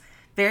 It's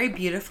very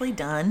beautifully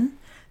done.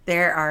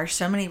 There are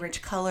so many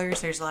rich colors.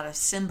 There's a lot of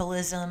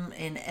symbolism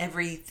in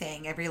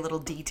everything, every little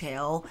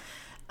detail.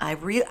 I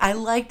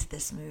liked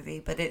this movie,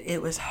 but it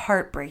was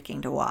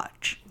heartbreaking to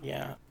watch.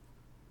 Yeah.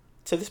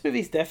 So this movie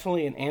is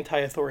definitely an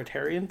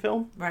anti-authoritarian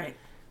film. Right.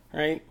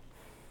 Right?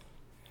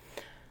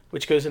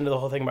 Which goes into the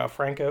whole thing about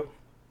Franco.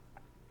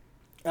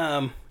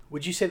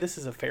 Would you say this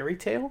is a fairy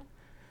tale?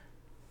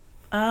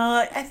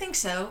 I think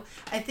so.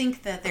 I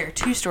think that there are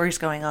 2 stories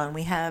going on.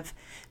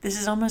 This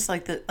is almost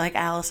like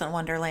Alice in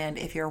Wonderland,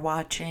 if you're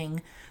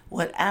watching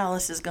what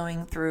Alice is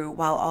going through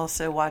while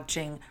also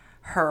watching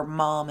her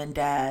mom and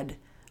dad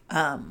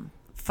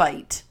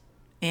fight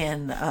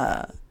in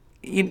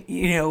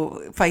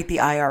fight the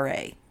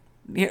IRA,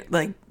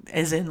 like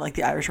as in like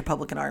the Irish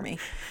Republican Army.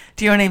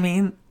 Do you know what I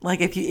mean?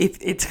 Like if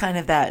it's kind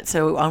of that.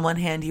 So on one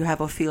hand you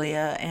have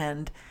Ophelia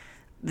and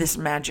this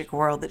magic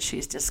world that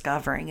she's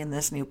discovering in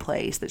this new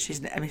place that she's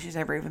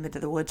never even been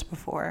to the woods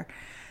before.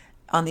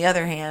 On the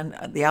other hand,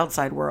 the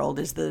outside world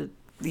is this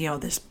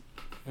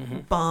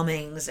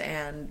bombings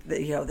and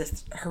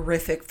this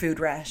horrific food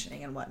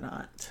rationing and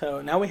whatnot.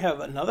 So now we have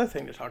another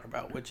thing to talk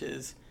about, which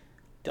is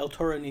Del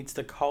Toro needs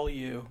to call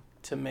you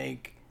to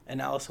make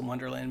an Alice in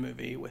Wonderland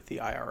movie with the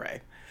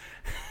IRA.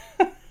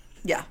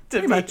 Yeah,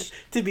 pretty much.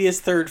 To be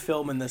his 3rd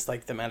film in this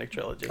thematic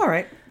trilogy. All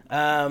right.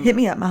 Hit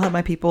me up. I'll have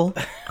my people.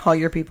 Call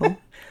your people.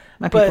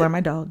 My people are my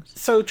dogs.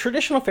 So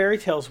traditional fairy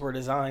tales were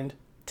designed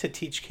to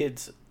teach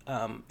kids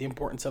the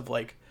importance of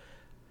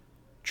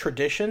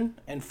tradition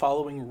and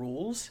following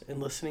rules and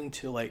listening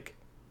to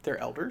their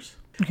elders.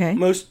 Okay.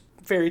 Most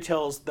fairy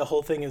tales, the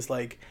whole thing is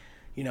they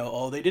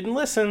didn't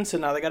listen, so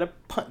now they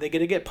get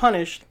to get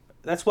punished.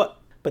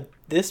 But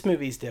this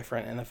movie's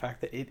different in the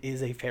fact that it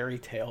is a fairy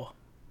tale,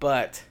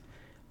 but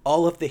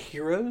all of the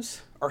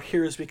heroes are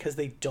heroes because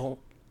they don't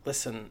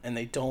listen and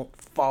they don't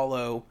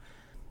follow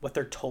what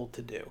they're told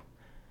to do.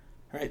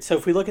 All right, so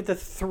if we look at the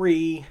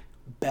 3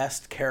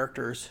 best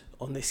characters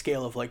on the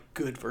scale of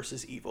good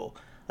versus evil,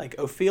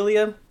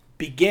 Ophelia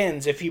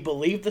begins, if you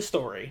believe the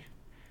story,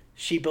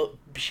 she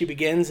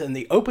begins in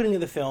the opening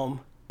of the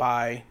film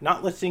by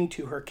not listening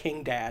to her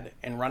king dad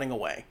and running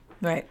away.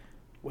 Right.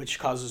 Which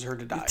causes her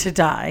to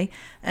die.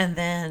 And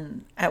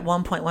then at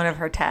one point, one of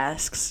her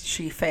tasks,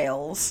 she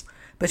fails,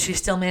 but she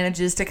still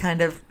manages to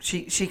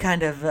she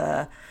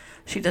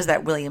does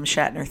that William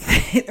Shatner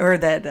thing, or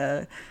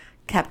that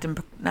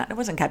it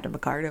wasn't Captain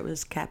Picard, it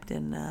was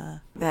Captain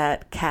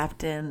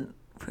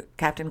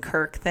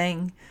Kirk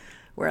thing,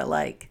 where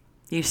like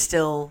you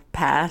still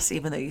pass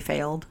even though you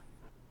failed.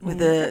 With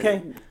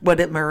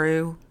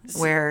Maru,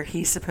 where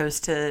he's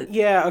supposed to...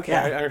 Yeah, okay,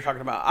 I know what you're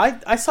talking about.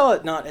 I saw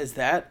it not as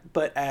that,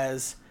 but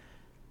as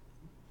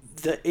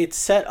it's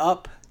set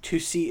up to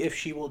see if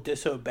she will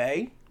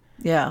disobey.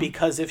 Yeah.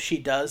 Because if she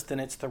does, then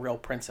it's the real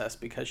princess,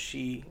 because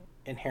she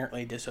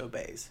inherently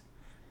disobeys.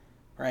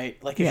 Right?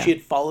 Like, if she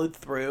had followed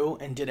through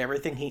and did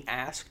everything he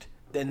asked,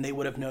 then they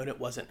would have known it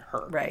wasn't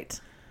her. Right.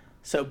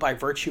 So by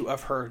virtue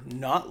of her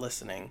not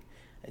listening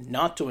and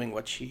not doing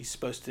what she's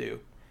supposed to do,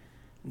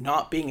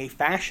 not being a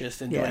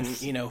fascist and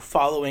doing,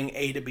 following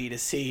A to B to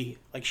C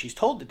like she's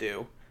told to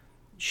do,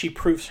 she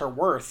proves her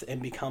worth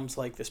and becomes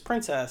like this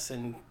princess,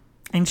 and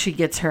she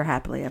gets her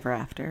happily ever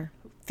after.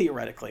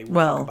 Theoretically,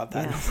 we'll talk about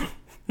that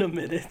in a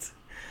minute.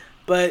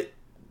 But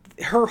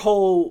her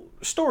whole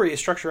story is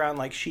structured around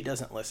like she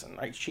doesn't listen.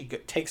 Right? She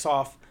takes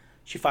off,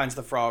 she finds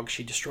the frog,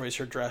 she destroys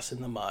her dress in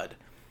the mud,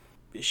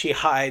 she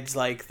hides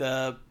like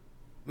the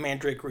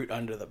mandrake root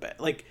under the bed.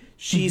 Like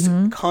she's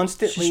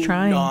constantly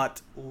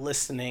not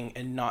listening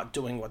and not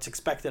doing what's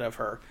expected of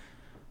her,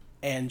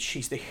 and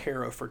she's the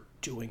hero for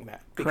doing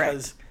that,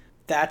 because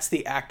that's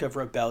the act of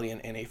rebellion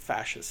in a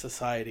fascist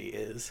society,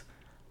 is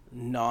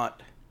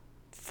not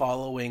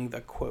following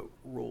the quote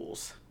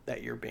rules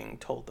that you're being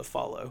told to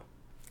follow.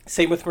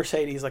 Same with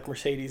Mercedes. Like,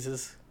 Mercedes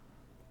is,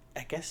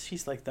 I guess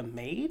she's like the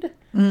maid.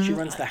 She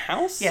runs the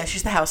house. Yeah,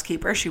 she's the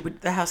housekeeper.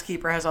 The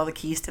housekeeper has all the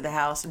keys to the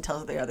house and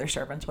tells the other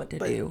servants what to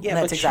do. Yeah, and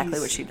that's exactly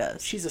what she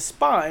does. She's a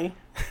spy.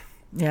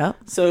 Yeah.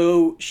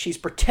 So she's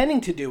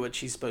pretending to do what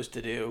she's supposed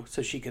to do,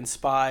 so she can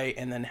spy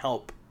and then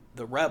help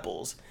the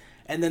rebels.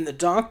 And then the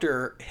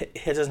doctor,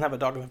 he doesn't have a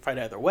dog in the fight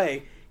either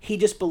way. He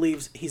just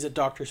believes he's a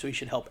doctor, so he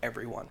should help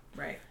everyone.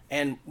 Right.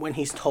 And when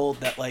he's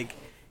told that, like,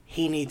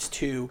 he needs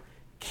to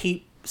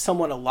keep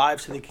someone alive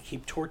so they can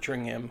keep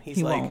torturing him,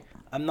 he won't.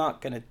 I'm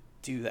not going to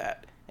do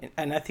that.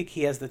 And I think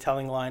he has the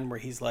telling line where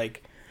he's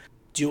like,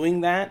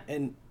 doing that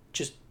and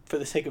just for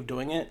the sake of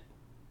doing it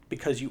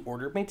because you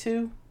ordered me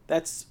to,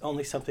 that's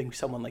only something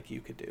someone like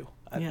you could do.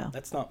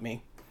 That's not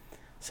me.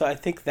 So I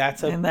think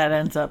that's and that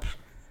ends up,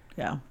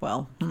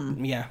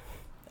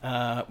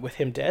 with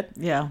him dead.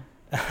 Yeah.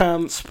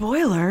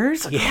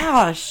 Spoilers.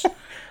 Gosh.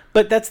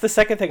 But that's the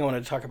second thing I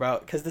wanted to talk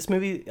about, because this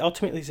movie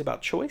ultimately is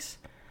about choice.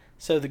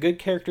 So the good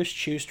characters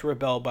choose to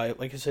rebel by,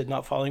 like I said,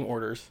 not following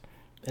orders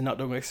and not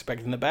doing what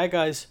expected. And the bad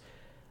guys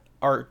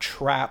are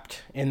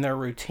trapped in their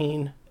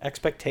routine,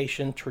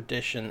 expectation,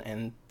 tradition,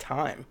 and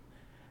time.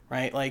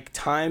 Right? Like,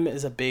 time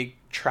is a big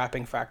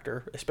trapping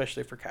factor,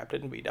 especially for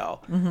Captain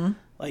Vidal. Mm-hmm.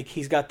 Like,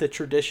 he's got the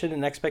tradition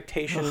and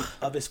expectation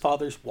of his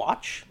father's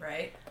watch.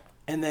 Right.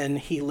 And then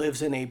he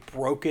lives in a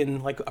broken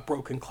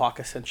clock,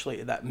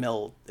 essentially, that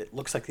mill. It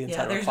looks like the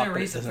inside of a clock. Yeah, there's no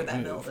reason for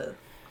that mill to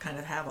kind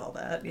of have all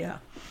that. Yeah.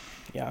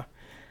 Yeah.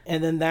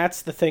 And then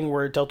that's the thing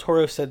where Del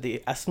Toro said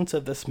the essence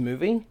of this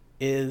movie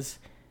is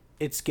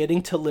it's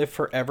getting to live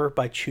forever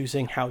by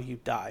choosing how you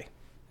die.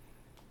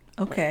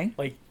 Okay.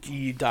 Like, do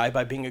you die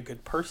by being a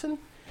good person?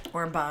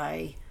 Or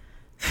by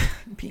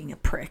being a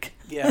prick.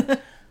 Yeah.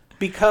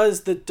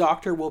 Because the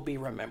doctor will be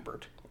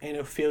remembered. And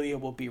Ophelia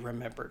will be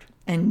remembered.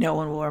 And no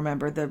one will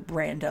remember the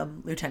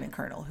random lieutenant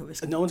colonel who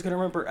was... No one's going to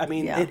remember. I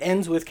mean, It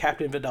ends with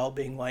Captain Vidal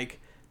being like,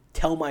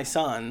 tell my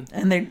son.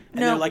 And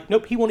they're like,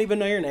 nope, he won't even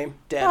know your name.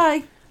 Dead.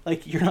 Bye.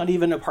 Like, you're not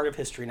even a part of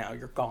history now.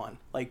 You're gone.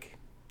 Like,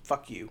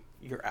 fuck you.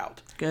 You're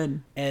out.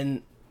 Good.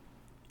 And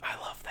I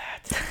love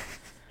that.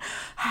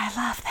 I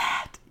love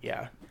that.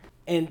 Yeah.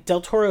 And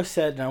Del Toro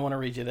said, and I want to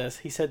read you this,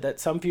 he said that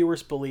some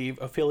viewers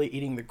believe Ophelia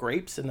eating the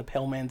grapes in the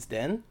Pale Man's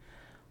Den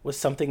was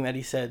something that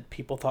he said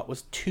people thought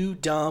was too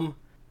dumb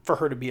for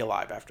her to be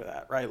alive after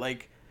that, right?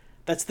 Like,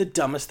 that's the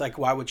dumbest, like,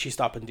 why would she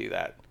stop and do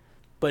that?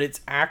 But it's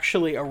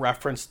actually a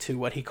reference to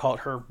what he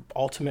called her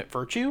ultimate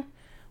virtue,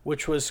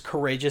 which was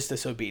courageous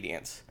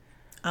disobedience.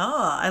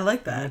 Oh, I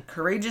like that. Mm-hmm.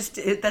 Courageous,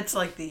 that's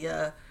like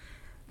the,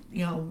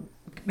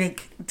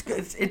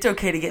 it's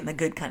okay to get in the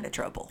good kind of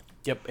trouble.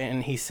 Yep,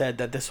 and he said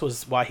that this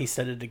was why he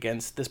set it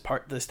against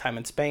this time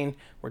in Spain,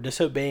 where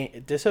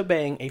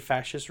disobeying a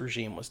fascist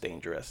regime was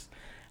dangerous.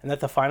 And that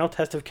the final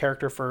test of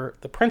character for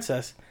the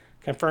princess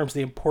confirms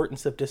the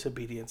importance of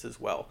disobedience as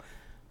well.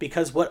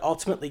 Because what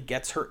ultimately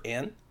gets her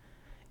in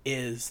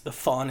is the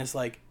fawn is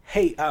like,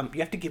 hey, you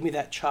have to give me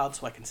that child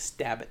so I can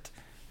stab it.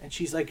 And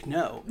she's like,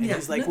 no. And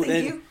he's like, well,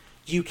 then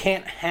you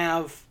can't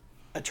have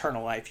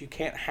eternal life. You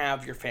can't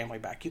have your family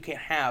back. You can't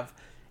have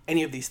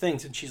any of these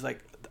things. And she's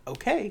like,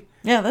 okay.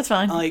 Yeah, that's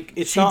fine. Like,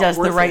 she does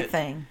the right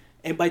thing.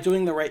 And by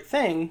doing the right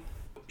thing,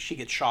 she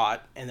gets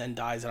shot and then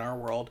dies in our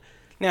world.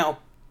 Now,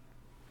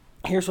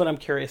 here's what I'm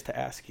curious to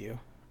ask you.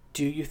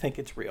 Do you think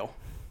it's real?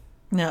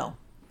 No,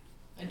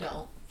 I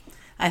don't.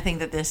 I think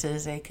that this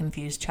is a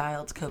confused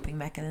child's coping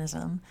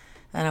mechanism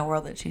in a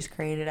world that she's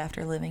created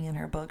after living in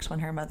her books when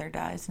her mother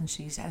dies and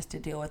she has to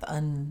deal with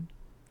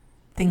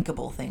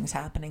unthinkable things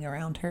happening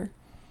around her.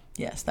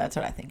 Yes, that's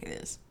what I think it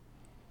is.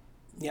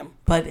 Yep.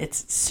 But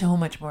it's so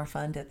much more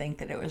fun to think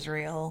that it was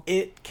real.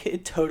 It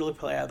could totally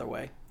play either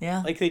way.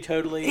 Yeah. Like they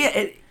totally...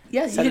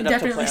 Yeah, you can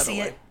definitely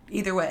see it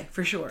either way,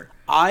 for sure.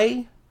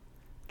 I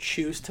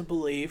choose to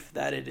believe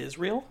that it is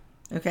real.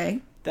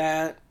 Okay.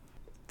 That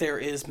there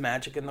is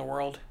magic in the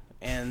world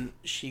and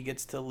she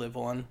gets to live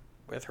on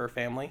with her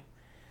family.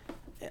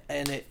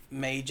 And it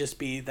may just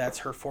be that's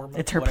her form of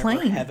it's her whatever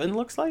plane. Heaven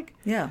looks like.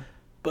 Yeah.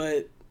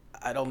 But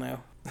I don't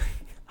know.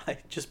 I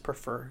just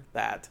prefer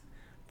that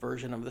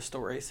version of the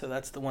story. So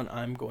that's the one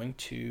I'm going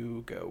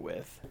to go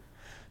with.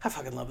 I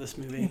fucking love this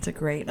movie. It's a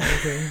great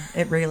movie.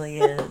 It really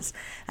is.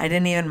 I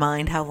didn't even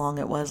mind how long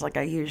it was like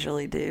I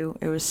usually do.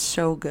 It was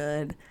so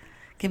good.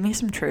 Give me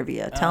some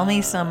trivia. Tell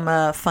me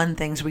some fun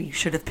things we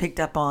should have picked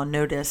up on,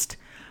 noticed,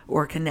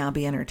 or can now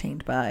be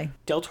entertained by.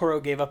 Del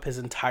Toro gave up his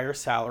entire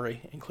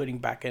salary, including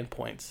back-end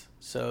points,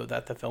 so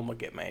that the film would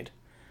get made.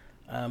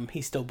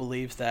 He still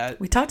believes that...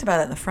 We talked about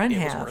it in the front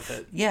half. It was worth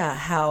it. Yeah,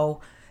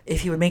 how...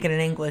 if he would make it in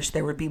English,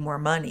 there would be more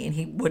money, and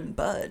he wouldn't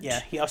budge. Yeah,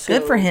 he also...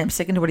 Good for him,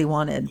 sticking to what he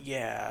wanted.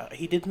 Yeah,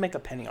 he didn't make a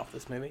penny off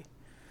this movie.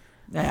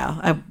 Yeah,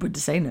 I would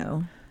say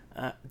no.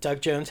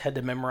 Doug Jones had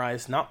to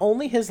memorize not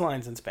only his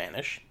lines in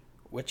Spanish,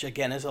 which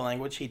again is a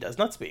language he does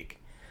not speak,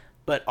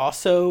 but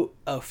also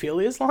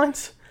Ophelia's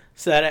lines,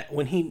 so that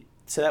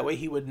way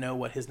he would know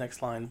what his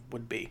next line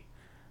would be,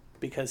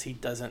 because he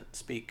doesn't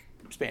speak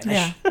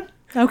Spanish. Yeah.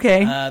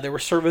 Okay. There were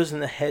servos in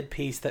the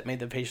headpiece that made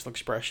the facial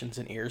expressions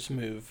and ears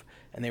move,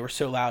 and they were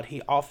so loud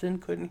he often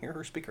couldn't hear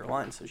her speak her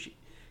lines, so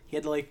he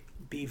had to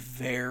be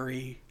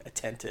very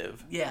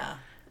attentive. Yeah.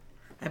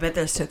 I bet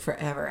those took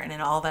forever, and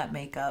in all that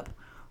makeup,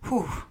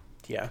 whew.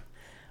 Yeah.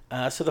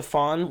 So the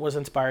fawn was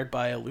inspired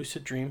by a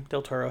lucid dream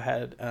Del Toro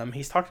had.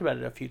 He's talked about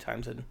it a few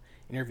times in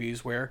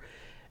interviews where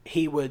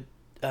he would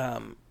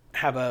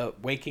have a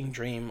waking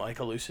dream, like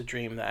a lucid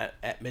dream, that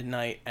at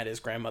midnight at his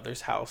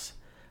grandmother's house,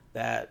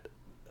 that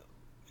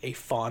a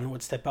fawn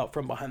would step out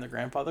from behind the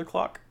grandfather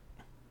clock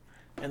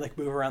and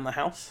move around the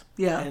house.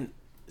 Yeah. And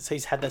so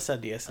he's had this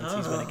idea since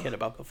he's been a kid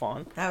about the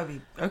fawn. That would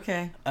be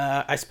okay.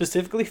 I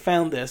specifically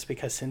found this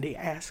because Cindy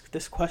asked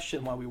this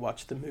question while we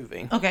watched the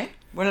movie. Okay.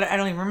 I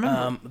don't even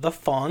remember. The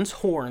fawn's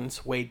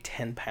horns weighed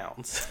 10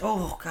 pounds.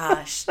 Oh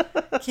gosh.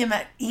 Came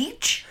out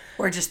each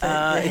or just the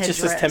head it just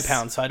dress? says 10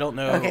 pounds, so I don't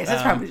know. Okay, so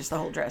that's probably just the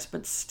whole dress,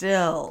 but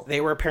still.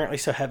 They were apparently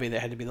so heavy they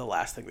had to be the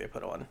last thing they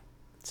put on.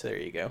 So there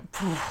you go.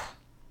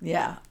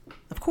 Yeah,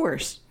 of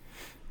course.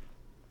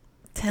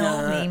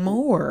 Tell me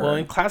more. Well,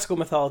 in classical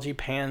mythology,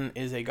 Pan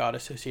is a god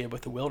associated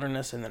with the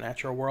wilderness and the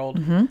natural world.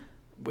 Mm-hmm.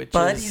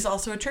 But he's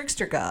also a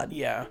trickster god.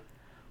 Yeah.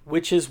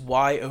 Which is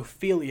why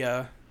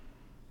Ophelia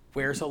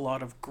wears a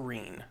lot of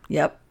green.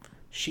 Yep.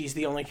 She's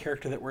the only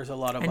character that wears a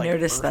lot of I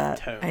noticed that.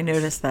 tones. I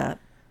noticed that.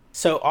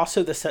 So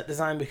also the set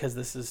design, because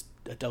this is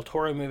a Del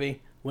Toro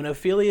movie, when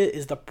Ophelia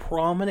is the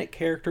prominent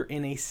character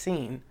in a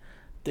scene,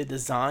 the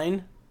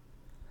design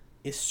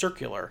is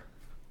circular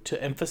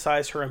to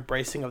emphasize her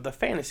embracing of the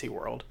fantasy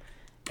world.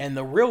 And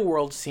the real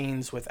world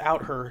scenes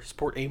without her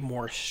sport a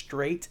more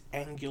straight,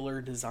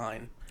 angular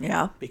design.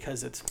 Yeah.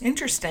 Because it's...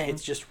 interesting.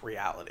 It's just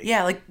reality.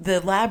 Yeah,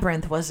 the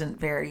labyrinth wasn't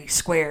very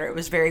square. It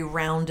was very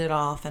rounded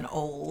off and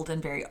old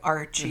and very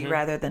archy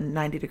rather than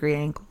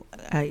 90-degree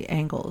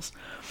angles.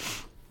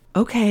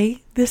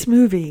 Okay, this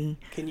movie.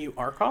 Can you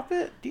arc off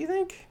it, do you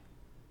think?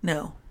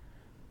 No.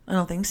 I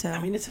don't think so.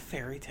 I mean, it's a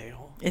fairy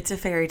tale. It's a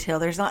fairy tale.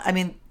 There's not... I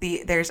mean,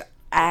 there's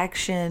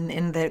action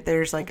in that.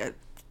 There's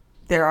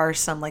there are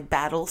some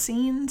battle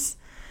scenes,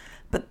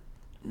 but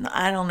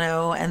I don't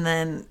know. And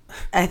then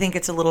I think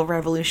it's a little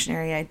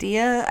revolutionary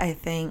idea. I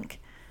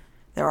think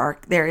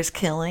there is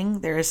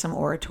killing, there is some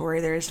oratory,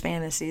 there is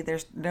fantasy,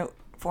 there's no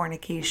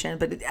fornication,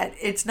 but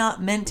it's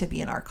not meant to be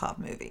an art cop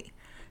movie.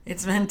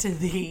 It's meant to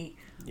be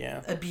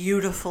a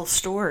beautiful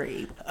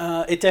story.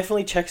 It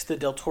definitely checks the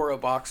Del Toro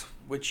box,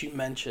 which you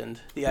mentioned,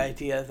 the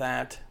idea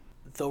that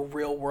the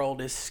real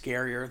world is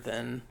scarier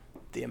than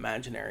the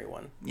imaginary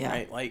one. Yeah.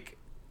 Right?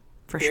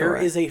 For sure.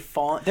 There is a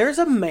fawn. There's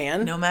a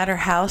man. No matter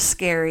how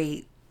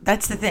scary,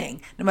 that's the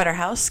thing. No matter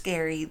how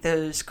scary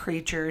those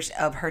creatures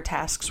of her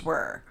tasks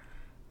were,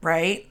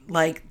 right?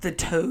 Like the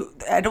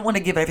toad. I don't want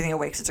to give everything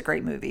away because it's a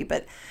great movie,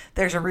 but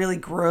there's a really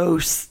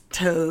gross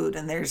toad,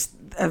 and there's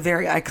a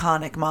very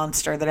iconic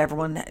monster that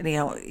everyone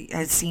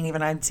has seen.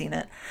 Even I'd seen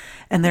it,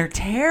 and they're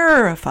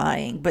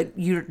terrifying. But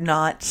you're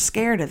not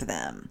scared of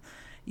them.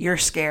 You're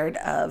scared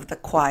of the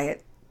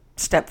quiet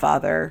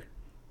stepfather.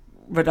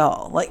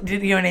 Vidal, you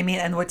know what I mean,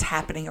 and what's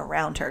happening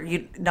around her.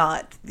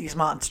 Not these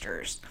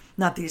monsters,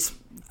 not these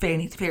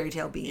fairy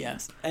tale beings.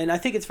 Yes, and I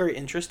think it's very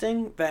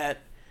interesting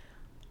that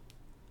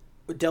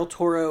Del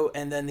Toro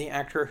and then the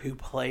actor who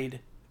played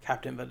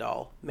Captain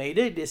Vidal made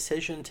a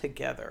decision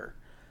together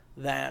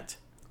that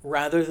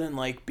rather than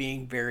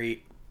being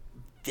very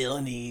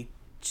villainy,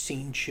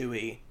 scene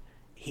chewy,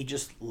 he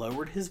just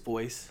lowered his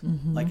voice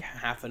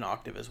half an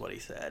octave is what he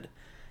said,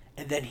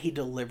 and then he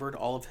delivered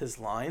all of his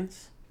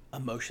lines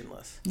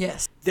emotionless.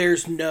 Yes.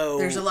 There's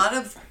a lot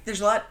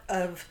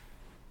of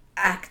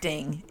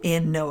acting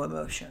in no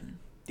emotion.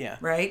 Yeah.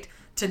 Right?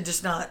 To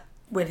just not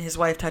when his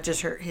wife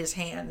touches his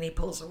hand and he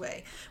pulls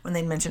away, when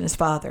they mention his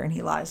father and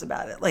he lies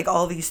about it, like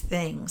all these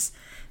things.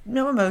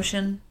 No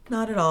emotion,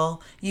 not at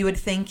all. You would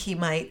think he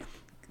might,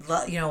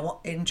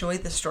 enjoy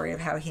the story of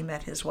how he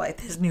met his wife,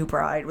 his new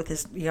bride, with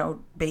his,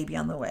 baby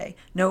on the way.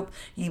 Nope.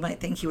 You might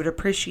think he would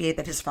appreciate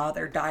that his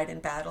father died in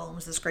battle and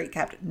was this great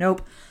captain.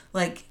 Nope.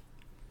 Like,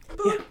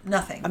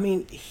 nothing. I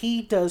mean,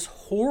 he does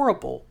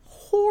horrible,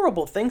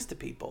 horrible things to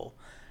people.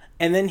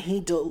 And then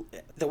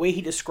the way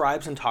he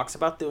describes and talks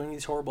about doing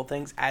these horrible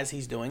things as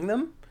he's doing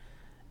them,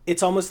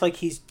 it's almost like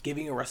he's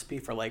giving a recipe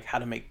for, like, how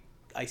to make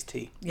iced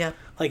tea. Yeah.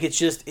 Like,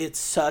 it's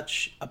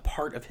such a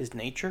part of his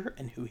nature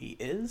and who he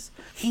is.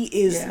 He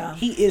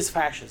is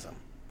fascism,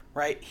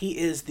 right? He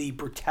is the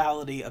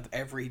brutality of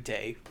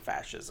everyday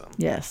fascism.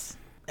 Yes.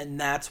 And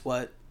that's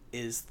what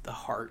is the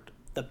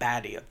the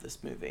baddie of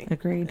this movie.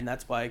 Agreed. And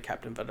that's why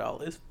Captain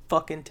Vidal is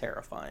fucking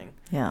terrifying.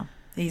 Yeah.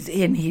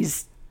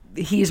 He's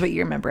what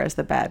you remember as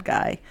the bad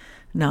guy,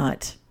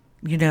 not,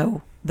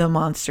 the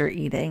monster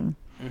eating.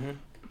 Mm-hmm.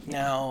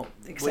 Now,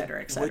 et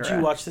cetera, et cetera. Would you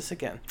watch this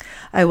again?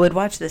 I would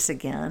watch this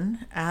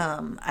again.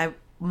 I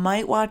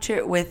might watch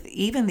it with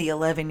even the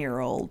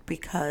 11-year-old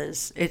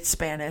because it's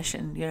Spanish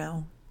and,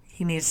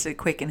 he needs to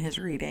quicken his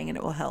reading and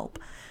it will help.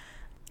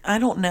 I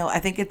don't know. I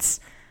think it's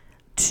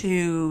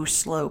too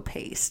slow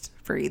paced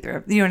for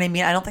either. You know what I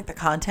mean? I don't think the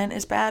content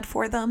is bad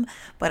for them,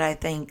 but I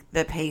think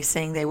the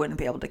pacing, they wouldn't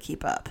be able to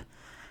keep up.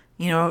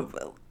 It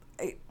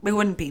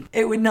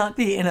would not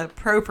be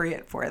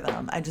inappropriate for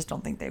them. I just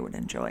don't think they would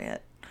enjoy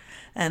it.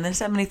 And the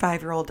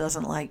 75-year-old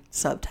doesn't like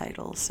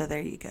subtitles, so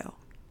there you go.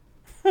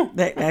 I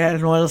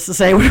don't know what else to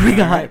say. What do we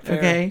got? Right, fair,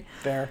 okay.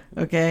 Fair.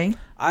 Okay.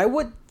 I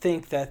would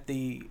think that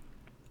the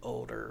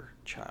older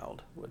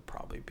child would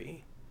probably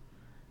be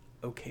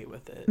okay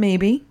with it.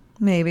 Maybe.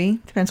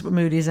 Depends what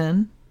mood he's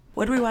in.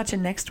 What are we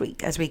watching next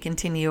week as we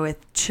continue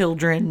with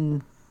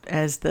children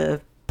as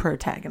the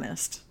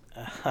protagonist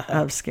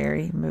of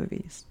scary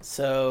movies?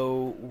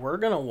 So we're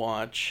going to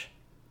watch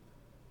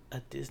a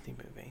Disney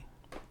movie.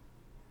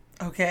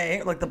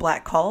 Okay, like The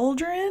Black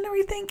Cauldron, are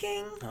we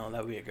thinking? Oh,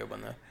 that would be a good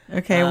one, though.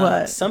 Okay,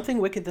 what? Something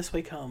Wicked This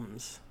Way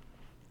Comes.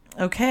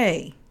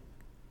 Okay.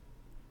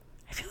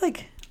 I feel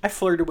like... I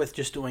flirted with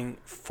just doing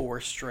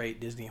 4 straight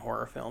Disney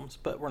horror films,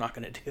 but we're not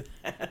going to do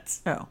that.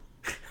 Oh.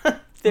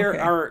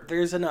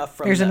 There's enough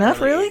from the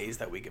early really? 80s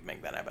that we could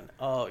make that happen.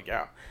 Oh,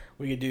 yeah.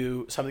 We could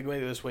do Something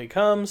Wicked This Way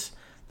Comes.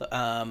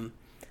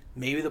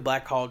 Maybe The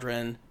Black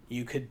Cauldron.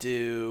 You could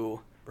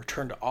do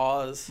Return to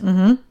Oz.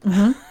 Mm-hmm.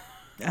 Mm-hmm.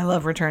 I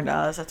love Return to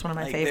Oz. That's one of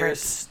my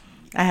favorites.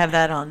 I have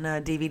that on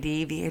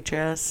DVD,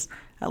 VHS.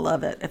 I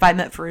love it. If I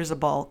met Fairuza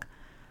Balk.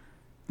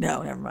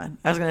 No, never mind.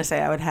 I was going to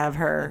say I would have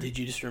her. Did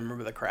you just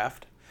remember The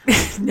Craft?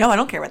 No, I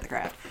don't care about The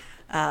Craft.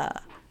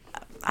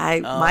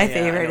 My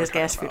favorite is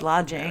Gas Food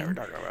Lodging.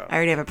 I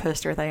already have a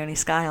poster with Ione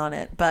Skye on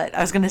it. But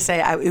I was going to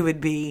say it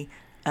would be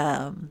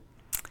a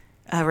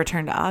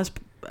Return to Oz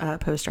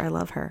poster. I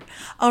love her.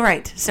 All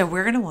right, so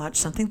we're going to watch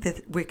Something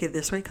Wicked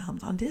This Way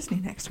Comes on Disney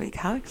next week.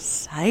 How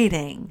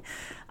exciting.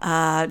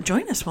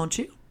 Join us, won't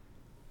you?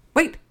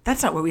 Wait,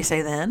 that's not what we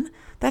say then.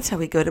 That's how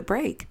we go to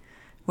break.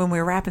 When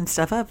we're wrapping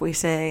stuff up, we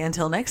say,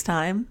 until next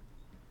time.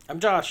 I'm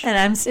Josh. And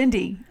I'm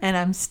Cindy. And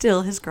I'm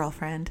still his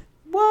girlfriend.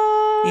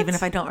 What? Even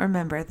if I don't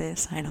remember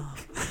this, sign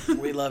off.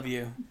 We love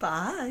you.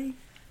 Bye.